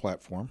 You're doing the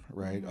platform,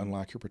 right? Mm-hmm.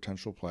 Unlock Your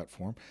Potential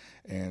platform,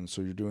 and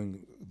so you're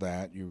doing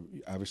that. You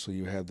obviously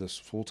you have this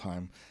full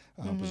time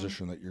Mm-hmm.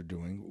 position that you're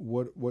doing.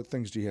 What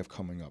things do you have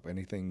coming up?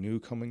 Anything new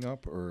coming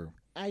up, or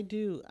I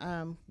do.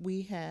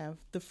 We have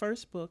the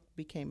first book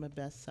became a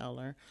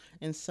bestseller,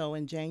 and so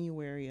in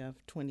January of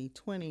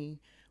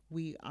 2020,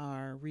 we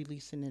are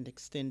releasing an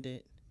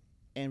extended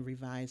and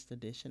revised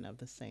edition of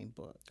the same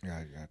book. yeah,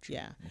 I got you.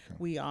 Yeah. Okay.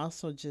 We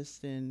also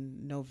just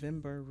in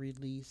November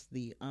released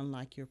the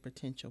Unlock Your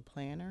Potential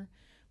Planner,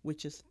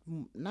 which is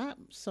not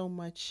so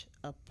much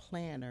a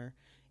planner.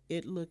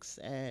 It looks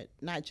at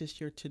not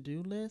just your to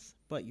do list,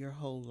 but your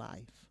whole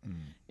life. Mm.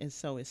 And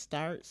so it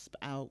starts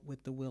out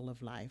with the Wheel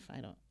of Life.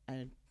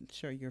 I'm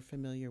sure you're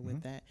familiar Mm-hmm.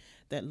 with that.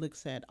 That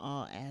looks at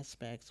all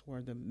aspects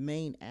or the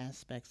main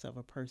aspects of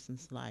a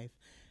person's life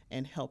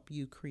and help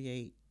you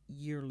create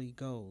yearly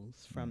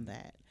goals from Mm.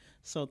 that.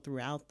 So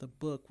throughout the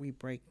book, we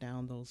break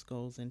down those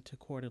goals into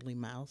quarterly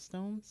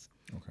milestones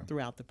Okay.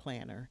 throughout the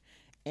planner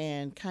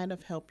and kind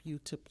of help you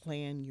to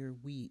plan your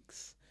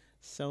weeks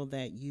so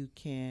that you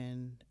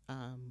can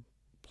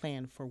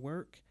plan for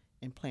work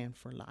and plan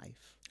for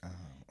life.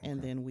 And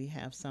Okay. then we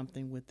have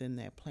something within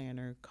that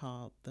planner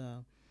called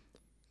the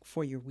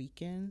for your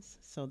weekends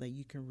so that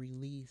you can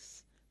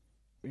release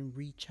and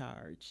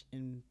recharge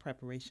in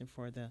preparation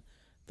for the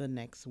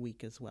next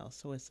week as well.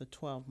 So it's a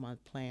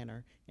 12-month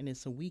planner and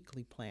it's a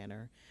weekly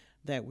planner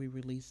that we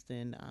released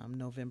in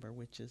November,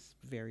 which is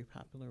very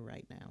popular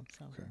right now.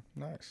 So Okay.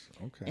 Nice.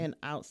 Okay. and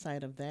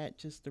outside of that,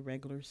 just the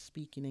regular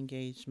speaking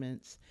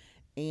engagements.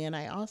 And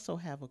I also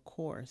have a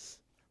course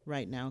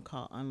right now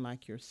called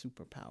Unlock Your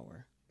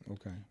Superpower.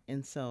 Okay.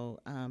 And so,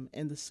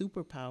 and the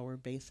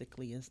superpower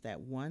basically is that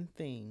one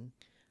thing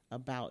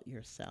about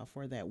yourself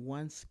or that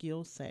one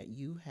skill set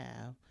you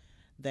have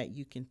that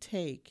you can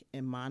take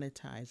and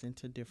monetize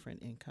into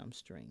different income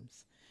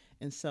streams.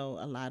 And so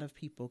a lot of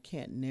people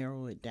can't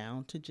narrow it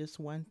down to just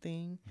one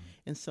thing. Mm.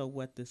 And so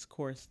what this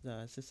course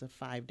does, it's a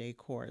 5-day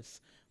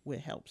course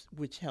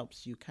which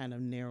helps you kind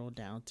of narrow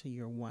down to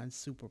your one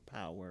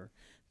superpower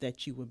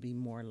that you would be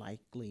more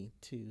likely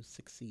to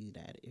succeed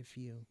at if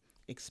you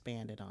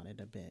expanded on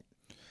it a bit.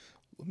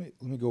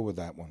 Let me go with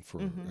that one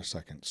for a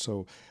second.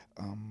 So,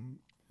 I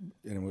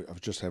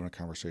was just having a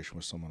conversation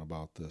with someone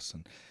about this,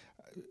 and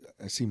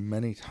I see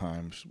many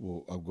times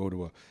I'll go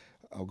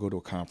to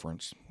a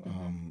conference,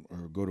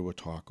 or go to a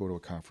talk, go to a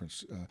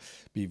conference,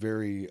 be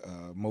very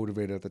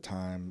motivated at the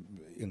time,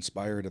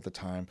 inspired at the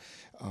time,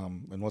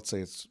 and let's say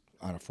it's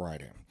on a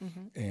Friday,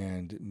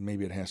 and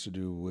maybe it has to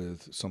do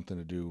with something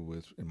to do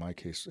with, in my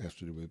case, it has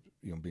to do with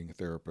being a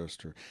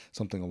therapist or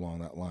something along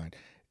that line,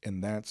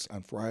 and that's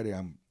on Friday.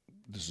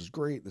 This is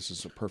great. This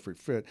is a perfect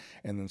fit,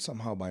 and then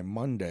somehow by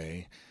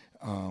Monday,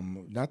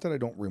 not that I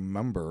don't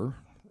remember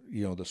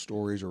the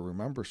stories or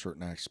remember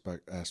certain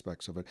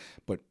aspects of it,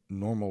 but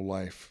normal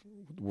life,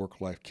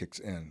 work life kicks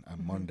in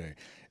on Monday,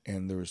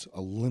 and there's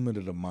a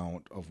limited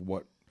amount of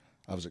what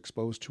I was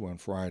exposed to on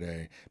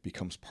Friday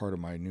becomes part of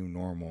my new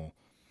normal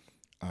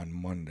on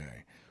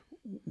Monday.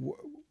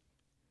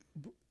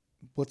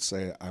 Let's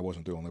say I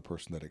wasn't the only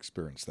person that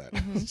experienced that.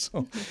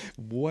 So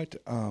what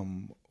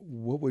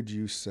would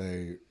you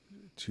say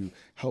to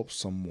help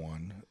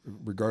someone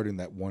regarding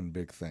that one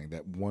big thing,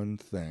 that one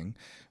thing,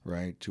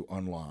 right, to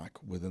unlock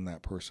within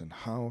that person?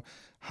 How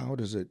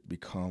does it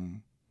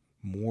become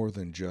more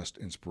than just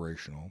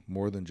inspirational,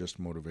 more than just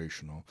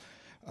motivational?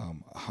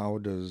 How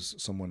does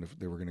someone, if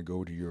they were going to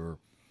go to your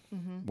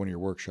one of your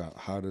workshop,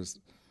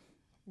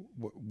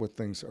 what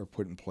things are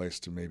put in place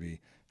to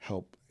maybe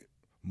help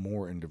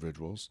more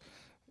individuals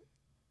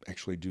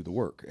actually do the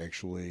work,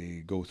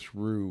 actually go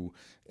through,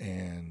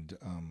 and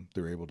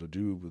they're able to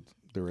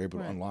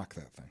unlock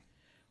that thing?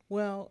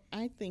 Well,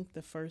 I think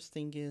the first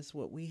thing is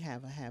what we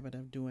have a habit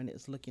of doing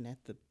is looking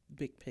at the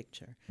big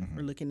picture.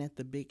 Or looking at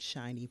the big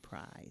shiny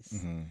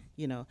prize.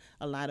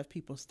 A lot of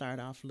people start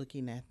off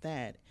looking at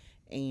that,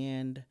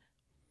 and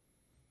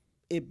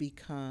it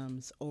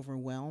becomes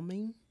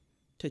overwhelming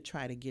to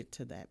try to get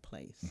to that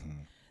place.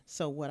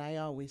 So what I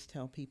always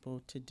tell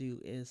people to do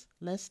is,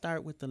 let's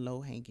start with the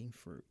low-hanging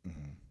fruit.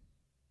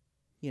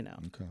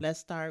 Okay. Let's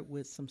start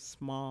with some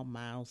small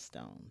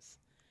milestones.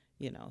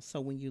 So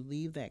when you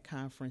leave that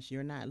conference,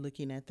 you're not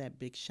looking at that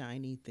big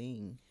shiny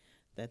thing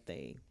that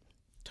they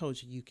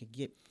told you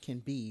can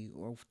be,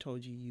 or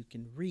told you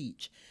can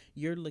reach.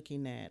 You're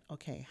looking at,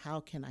 okay, how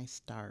can I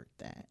start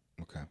that?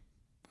 Okay.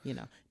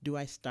 Do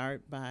I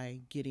start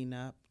by getting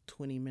up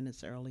 20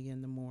 minutes early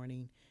in the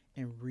morning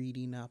and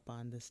reading up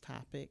on this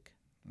topic?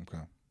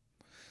 Okay.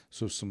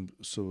 So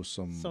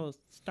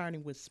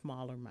starting with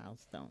smaller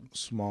milestones,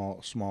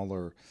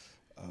 smaller,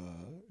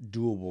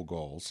 doable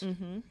goals,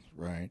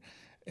 right?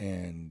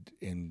 And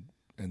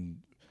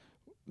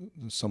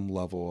some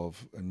level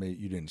of, and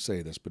you didn't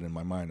say this, but in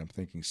my mind, I'm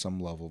thinking some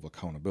level of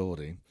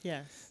accountability.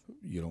 Yes.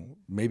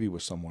 Maybe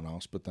with someone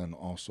else, but then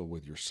also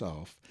with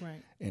yourself.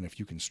 Right. And if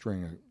you can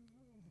string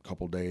a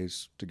couple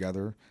days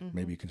together,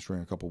 maybe you can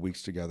string a couple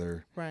weeks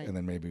together, right, and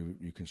then maybe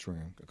you can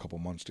string a couple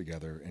months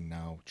together, and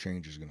now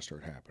change is going to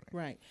start happening.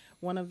 Right.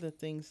 One of the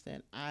things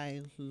that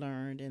I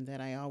learned and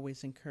that I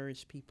always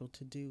encourage people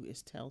to do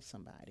is tell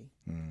somebody.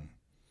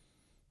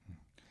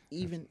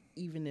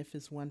 Even if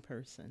it's one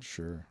person.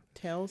 Sure.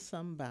 Tell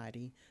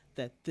somebody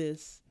that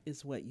this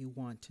is what you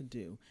want to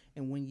do.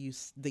 And when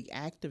the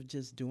act of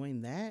just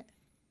doing that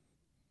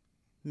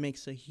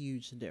makes a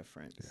huge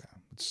difference. Yeah,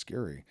 it's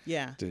scary.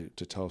 Yeah. To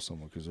tell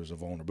someone, because there's a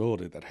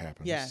vulnerability that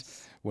happens.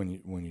 Yes. When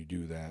you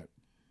do that.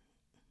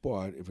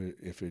 But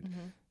if it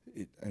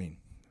I mean,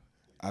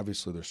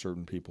 obviously there's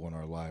certain people in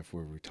our life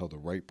where we tell the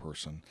right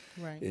person,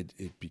 right,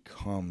 it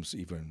becomes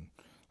even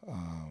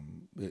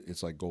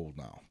it's like gold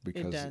now,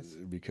 because it does.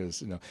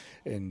 Because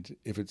and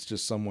if it's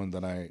just someone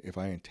that if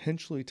I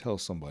intentionally tell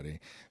somebody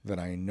that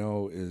I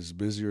know is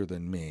busier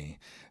than me,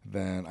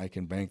 then I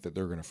can bank that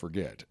they're going to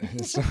forget.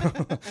 So,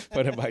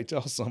 but if I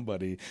tell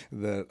somebody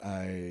that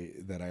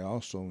I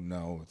also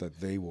know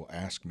that they will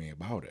ask me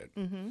about it,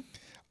 and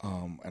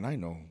I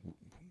know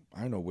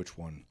which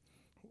one,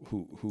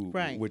 who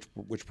right,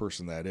 which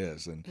person that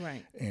is, and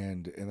right,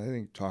 and I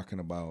think talking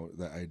about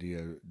the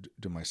idea,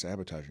 am I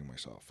sabotaging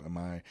myself?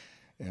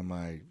 Am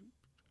I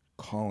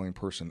calling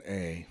person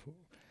A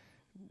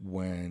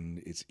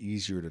when it's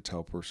easier to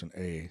tell person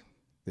A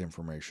the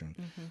information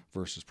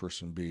versus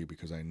person B,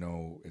 because I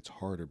know it's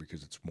harder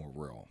because it's more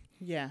real?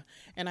 Yeah,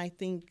 and I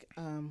think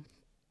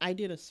I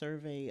did a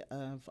survey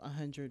of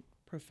 100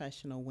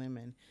 professional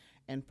women.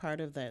 And part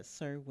of that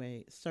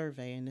survey,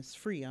 and it's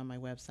free on my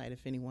website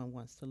if anyone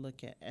wants to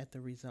look at the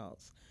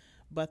results.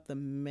 But the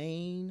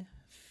main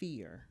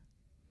fear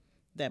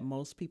that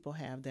most people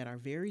have that are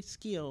very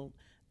skilled,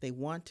 they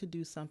want to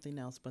do something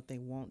else, but they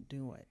won't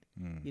do it.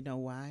 You know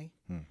why?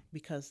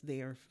 Because they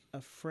are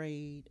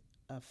afraid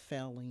of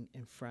failing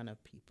in front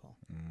of people.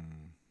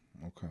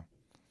 Okay.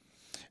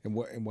 And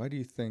why do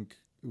you think?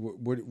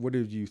 What do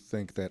you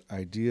think that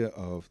idea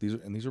of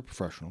these are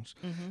professionals?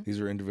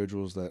 These are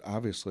individuals that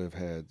obviously have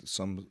had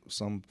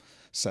some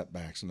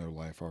setbacks in their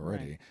life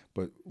already. Right.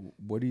 But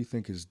what do you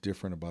think is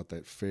different about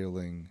that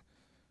failing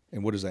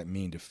And what does that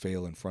mean to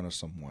fail in front of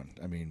someone?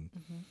 I mean,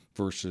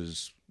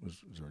 versus is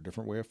there a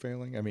different way of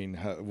failing? I mean,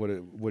 what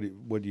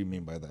do you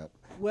mean by that?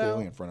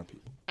 Failing in Well, front of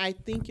people. I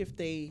think if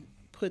they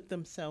put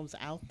themselves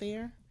out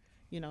there,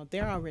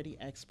 they're already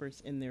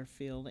experts in their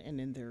field and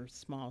in their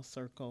small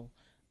circle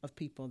of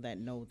people that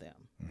know them.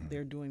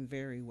 They're doing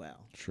very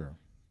well. Sure.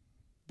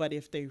 But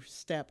if they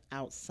step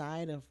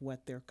outside of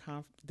what their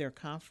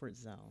comfort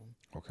zone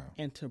Okay.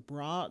 and to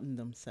broaden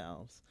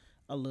themselves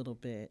a little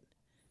bit,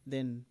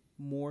 then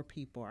more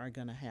people are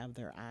going to have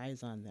their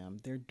eyes on them.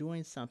 They're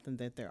doing something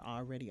that they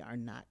already are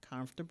not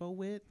comfortable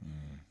with.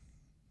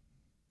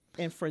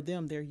 And for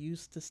them, they're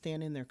used to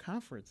staying in their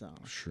comfort zone.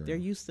 Sure. They're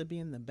used to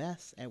being the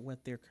best at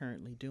what they're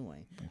currently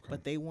doing. Okay.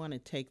 But they want to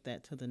take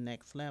that to the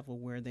next level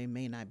where they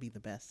may not be the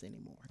best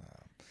anymore.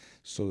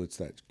 So it's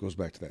that goes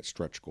back to that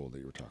stretch goal that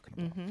you were talking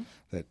about.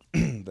 That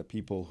the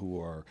people who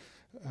are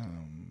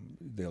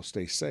they'll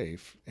stay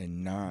safe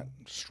and not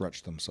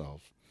stretch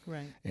themselves.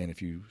 Right. And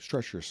if you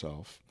stretch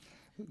yourself,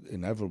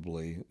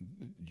 inevitably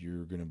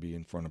you're going to be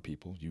in front of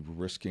people. You're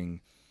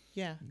risking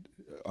Yeah.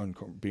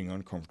 being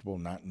uncomfortable,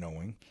 not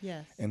knowing,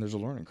 Yes. and there's a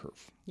learning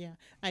curve. Yeah.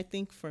 I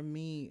think for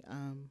me,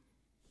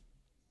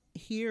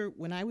 here,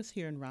 when I was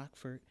here in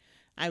Rockford,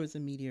 I was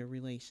in media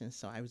relations,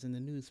 so I was in the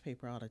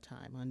newspaper all the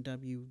time, on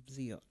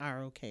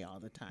WZROK all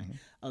the time.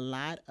 A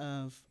lot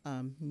of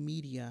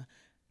media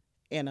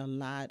and a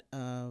lot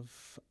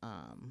of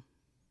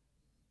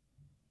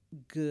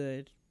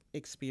good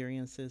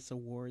experiences,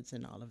 awards,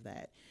 and all of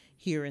that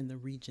here in the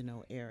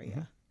regional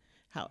area.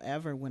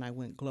 However, when I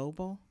went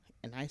global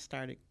and I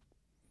started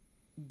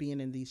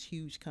being in these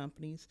huge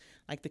companies,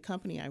 like the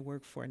company I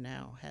work for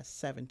now has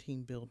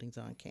 17 buildings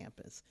on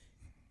campus.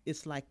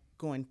 It's like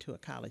going to a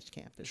college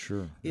campus.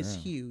 Sure. It's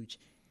Yeah. huge.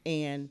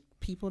 And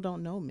people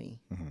don't know me.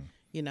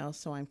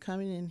 So I'm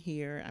coming in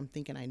here, I'm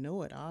thinking I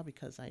know it all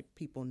because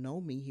people know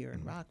me here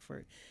in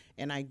Rockford.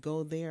 And I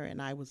go there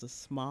and I was a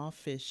small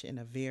fish in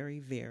a very,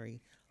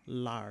 very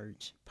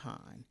large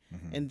pond.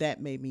 And that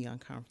made me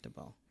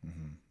uncomfortable.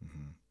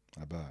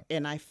 I bet.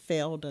 And I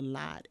failed a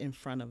lot in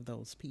front of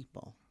those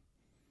people.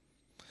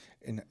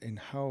 And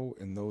how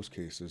in those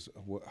cases,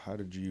 how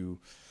did you,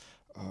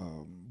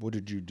 what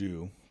did you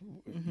do?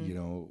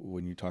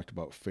 When you talked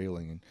about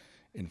failing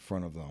in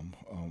front of them,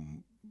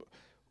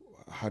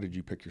 how did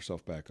you pick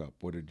yourself back up?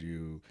 How did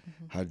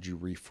you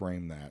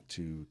reframe that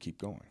to keep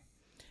going?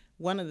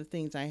 One of the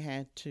things I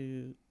had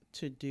to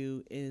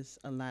do is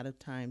a lot of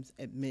times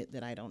admit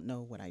that I don't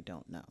know what I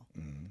don't know.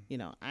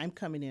 I'm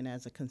coming in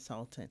as a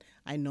consultant.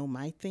 I know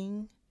my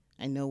thing.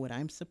 I know what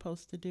I'm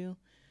supposed to do,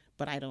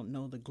 but I don't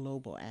know the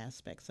global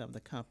aspects of the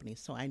company.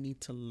 So I need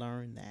to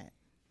learn that.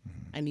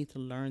 I need to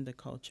learn the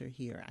culture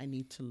here. I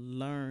need to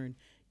learn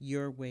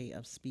your way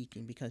of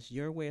speaking, because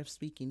your way of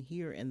speaking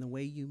here and the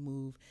way you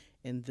move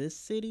in this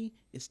city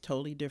is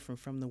totally different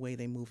from the way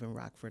they move in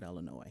Rockford,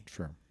 Illinois.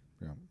 Sure.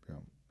 Yeah.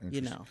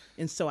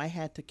 And so I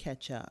had to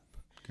catch up.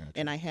 Gotcha.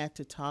 And I had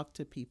to talk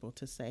to people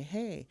to say,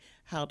 hey,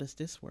 how does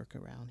this work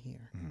around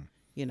here?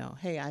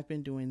 Hey, I've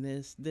been doing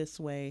this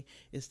way.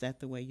 Is that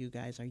the way you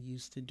guys are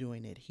used to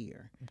doing it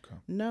here? Okay.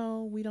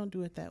 No, we don't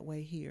do it that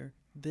way here.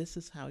 This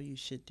is how you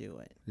should do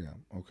it. Yeah.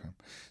 Okay.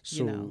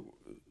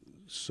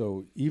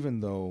 So even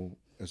though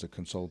as a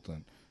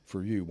consultant,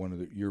 for you, one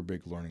of your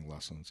big learning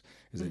lessons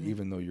is that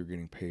even though you're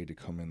getting paid to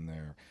come in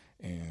there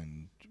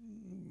and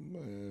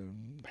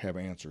have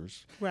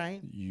answers,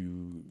 Right.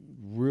 you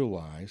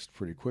realized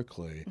pretty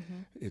quickly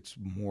it's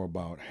more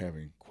about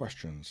having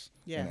questions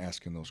and Yes.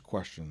 asking those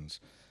questions.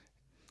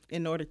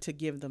 In order to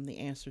give them the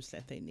answers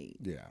that they need.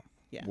 Yeah.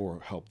 Yeah.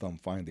 Or help them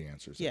find the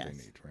answers that they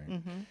need,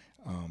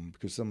 right?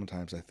 Because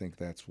sometimes I think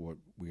that's what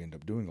we end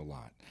up doing a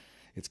lot.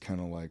 It's kind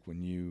of like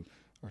when you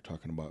are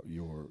talking about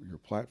your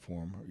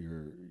platform,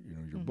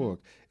 your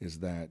book, is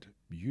that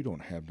you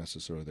don't have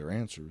necessarily their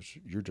answers.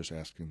 You're just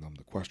asking them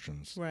the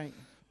questions, Right.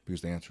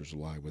 because the answers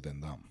lie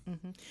within them.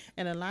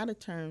 And a lot of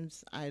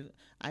times I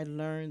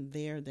learned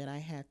there that I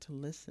had to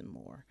listen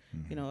more.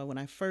 When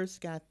I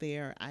first got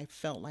there, I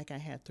felt like I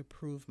had to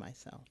prove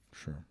myself.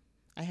 Sure.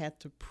 I had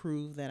to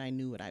prove that I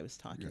knew what I was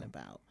talking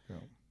about. Yeah.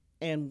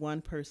 And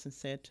one person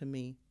said to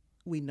me,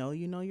 we know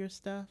you know your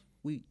stuff.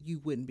 You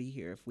wouldn't be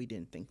here if we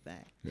didn't think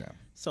that. Yeah.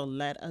 So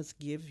let us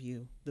give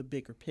you the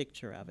bigger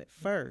picture of it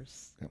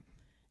first, Yep.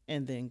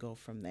 and then go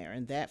from there.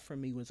 And that for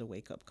me was a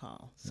wake-up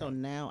call. So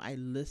now I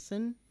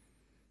listen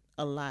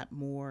a lot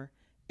more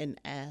and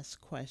ask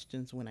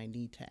questions when I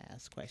need to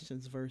ask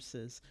questions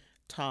versus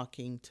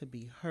talking to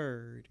be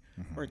heard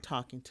or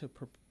talking to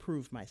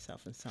prove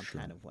myself in some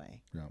kind of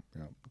way. Yeah.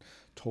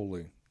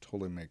 Totally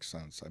makes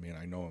sense. I mean,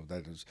 I know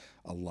that is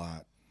a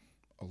lot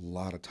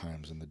of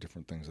times in the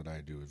different things that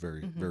I do,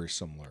 very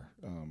similar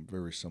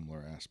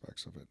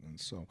aspects of it. And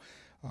so,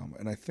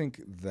 and I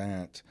think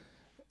that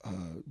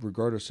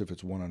regardless if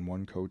it's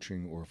one-on-one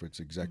coaching or if it's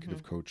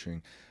executive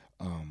coaching,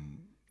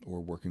 or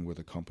working with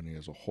a company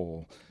as a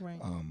whole, Right.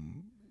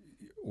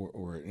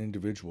 Or an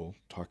individual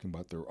talking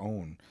about their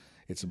own,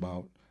 it's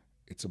about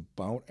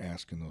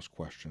asking those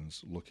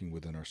questions, looking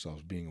within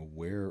ourselves, being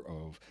aware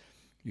of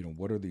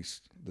what are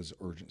these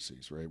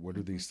urgencies, right? What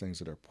are these things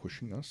that are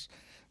pushing us?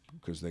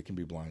 Because they can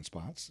be blind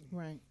spots.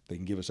 Right. They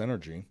can give us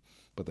energy,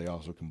 but they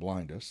also can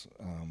blind us.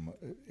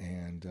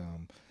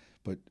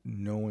 But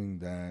knowing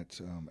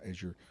that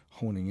as you're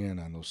honing in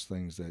on those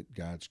things that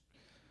God's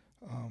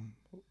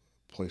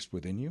placed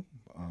within you,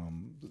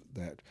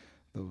 that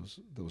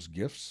those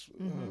gifts,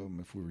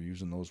 if we were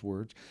using those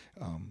words,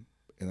 and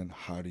then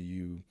how do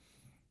you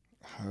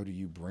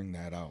bring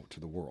that out to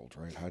the world,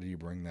 right? How do you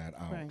bring that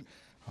out? Right.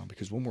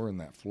 Because when we're in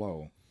that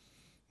flow,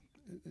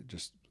 it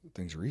just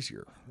things are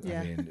easier.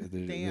 Yeah, I mean,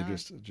 they're are.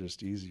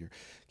 just easier.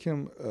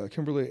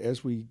 Kimberly,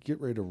 as we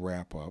get ready to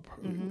wrap up,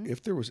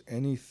 if there was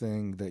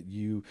anything that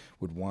you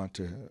would want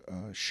to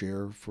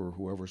share for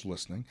whoever's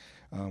listening,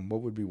 what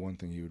would be one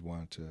thing you would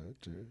want to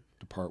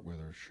depart with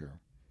or share?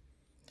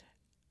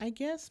 I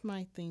guess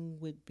my thing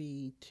would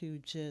be to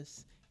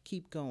just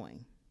keep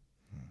going.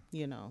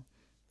 You know,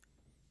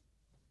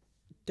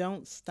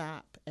 don't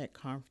stop at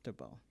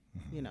comfortable.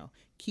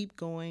 Keep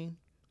going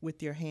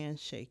with your hands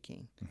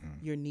shaking,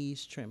 your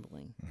knees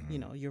trembling,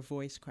 your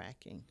voice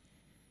cracking.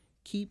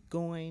 Keep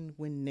going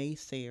when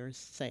naysayers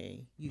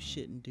say you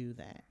shouldn't do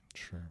that.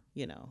 Sure.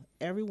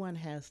 Everyone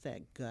has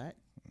that gut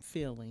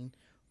feeling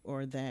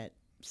or that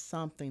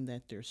something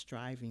that they're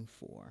striving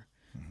for.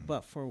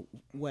 But for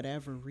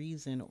whatever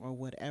reason or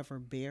whatever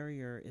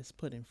barrier is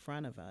put in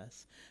front of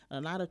us, a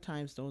lot of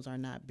times those are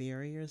not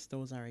barriers,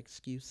 those are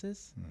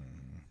excuses.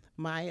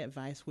 My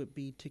advice would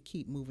be to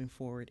keep moving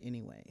forward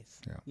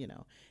anyways. Yeah.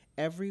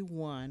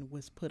 Everyone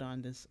was put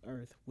on this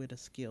earth with a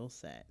skill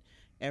set.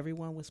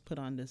 Everyone was put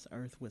on this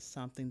earth with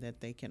something that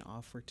they can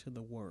offer to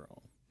the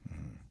world.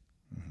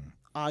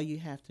 All you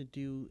have to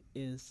do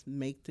is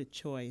make the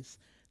choice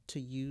to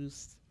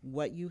use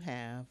what you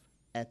have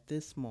at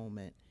this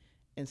moment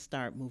and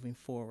start moving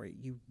forward.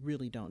 You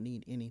really don't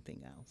need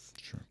anything else.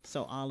 Sure.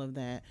 So all of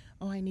that,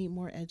 I need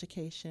more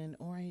education,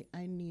 or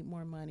I need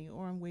more money,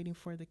 or I'm waiting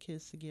for the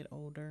kids to get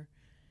older.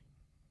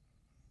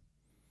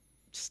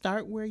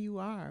 Start where you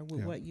are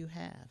with what you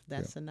have.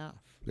 That's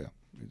enough. Yeah.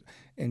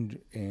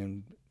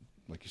 And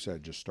like you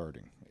said, just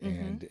starting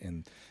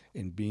and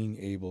being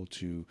able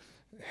to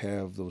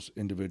have those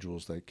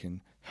individuals that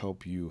can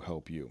help you,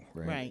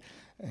 right? Right.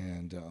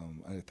 And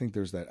I think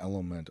there's that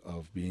element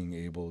of being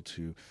able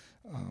to,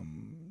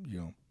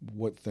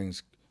 what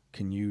things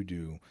can you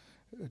do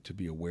to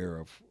be aware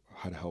of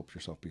how to help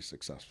yourself be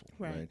successful,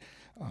 right?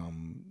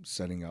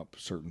 Setting up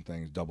certain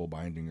things, double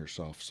binding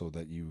yourself so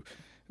that you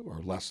are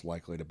less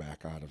likely to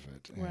back out of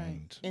it.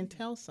 And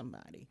tell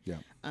somebody. Yeah.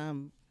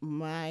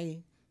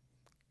 My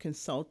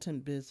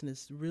consultant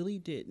business really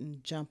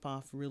didn't jump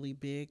off really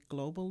big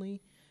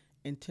globally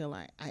until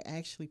I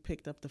actually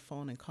picked up the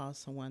phone and called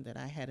someone that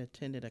I had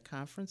attended a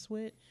conference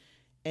with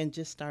and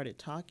just started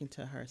talking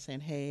to her saying,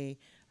 hey,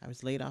 I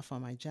was laid off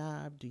on my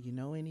job. Do you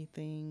know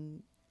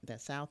anything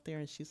that's out there?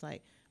 And she's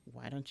like,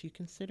 why don't you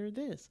consider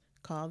this?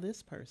 Call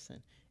this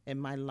person. And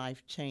my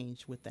life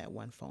changed with that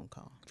one phone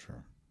call.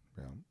 Sure.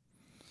 Yeah.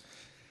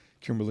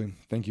 Kimberly,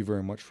 thank you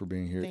very much for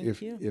being here.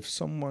 Thank you. If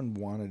someone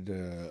wanted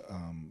to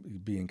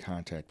be in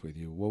contact with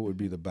you, what would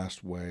be the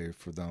best way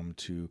for them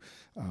to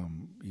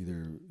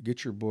either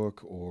get your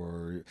book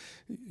or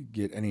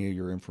get any of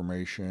your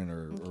information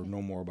or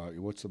know more about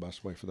you? What's the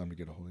best way for them to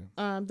get a hold of you?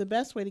 The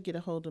best way to get a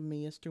hold of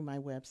me is through my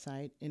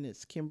website, and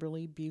it's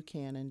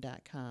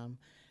KimberlyBuchanan.com.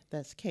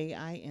 That's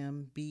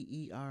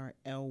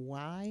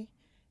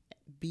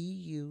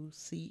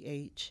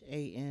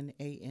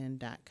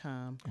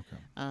KimberlyBuchanan.com. Okay.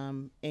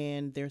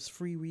 And there's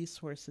free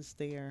resources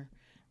there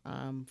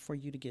for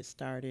you to get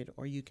started,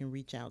 or you can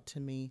reach out to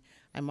me.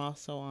 I'm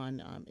also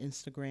on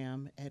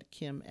Instagram at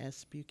Kim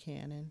S.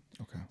 Buchanan.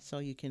 Okay. So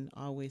you can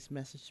always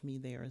message me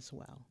there as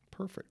well.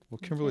 Perfect. Well,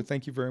 Kimberly,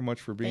 thank you very much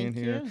for being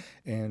Thank here.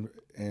 you.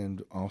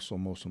 And also,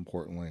 most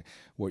importantly,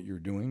 what you're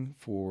doing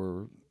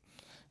for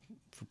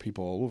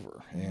people all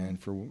over,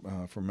 and for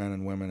men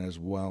and women as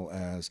well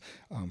as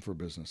for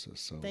businesses.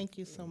 So thank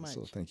you so much.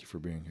 So thank you for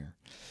being here.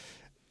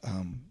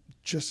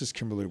 Just as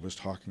Kimberly was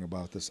talking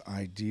about this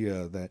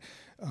idea that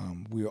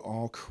we are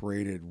all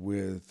created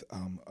with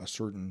a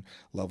certain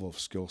level of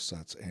skill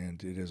sets,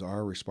 and it is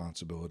our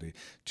responsibility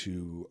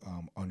to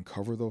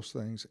uncover those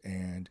things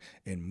and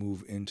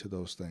move into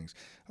those things.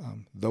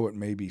 Though it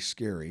may be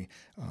scary,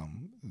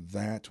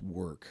 that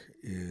work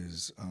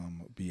is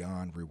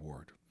beyond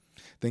reward.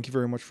 Thank you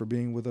very much for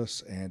being with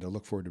us, and I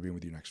look forward to being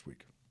with you next week.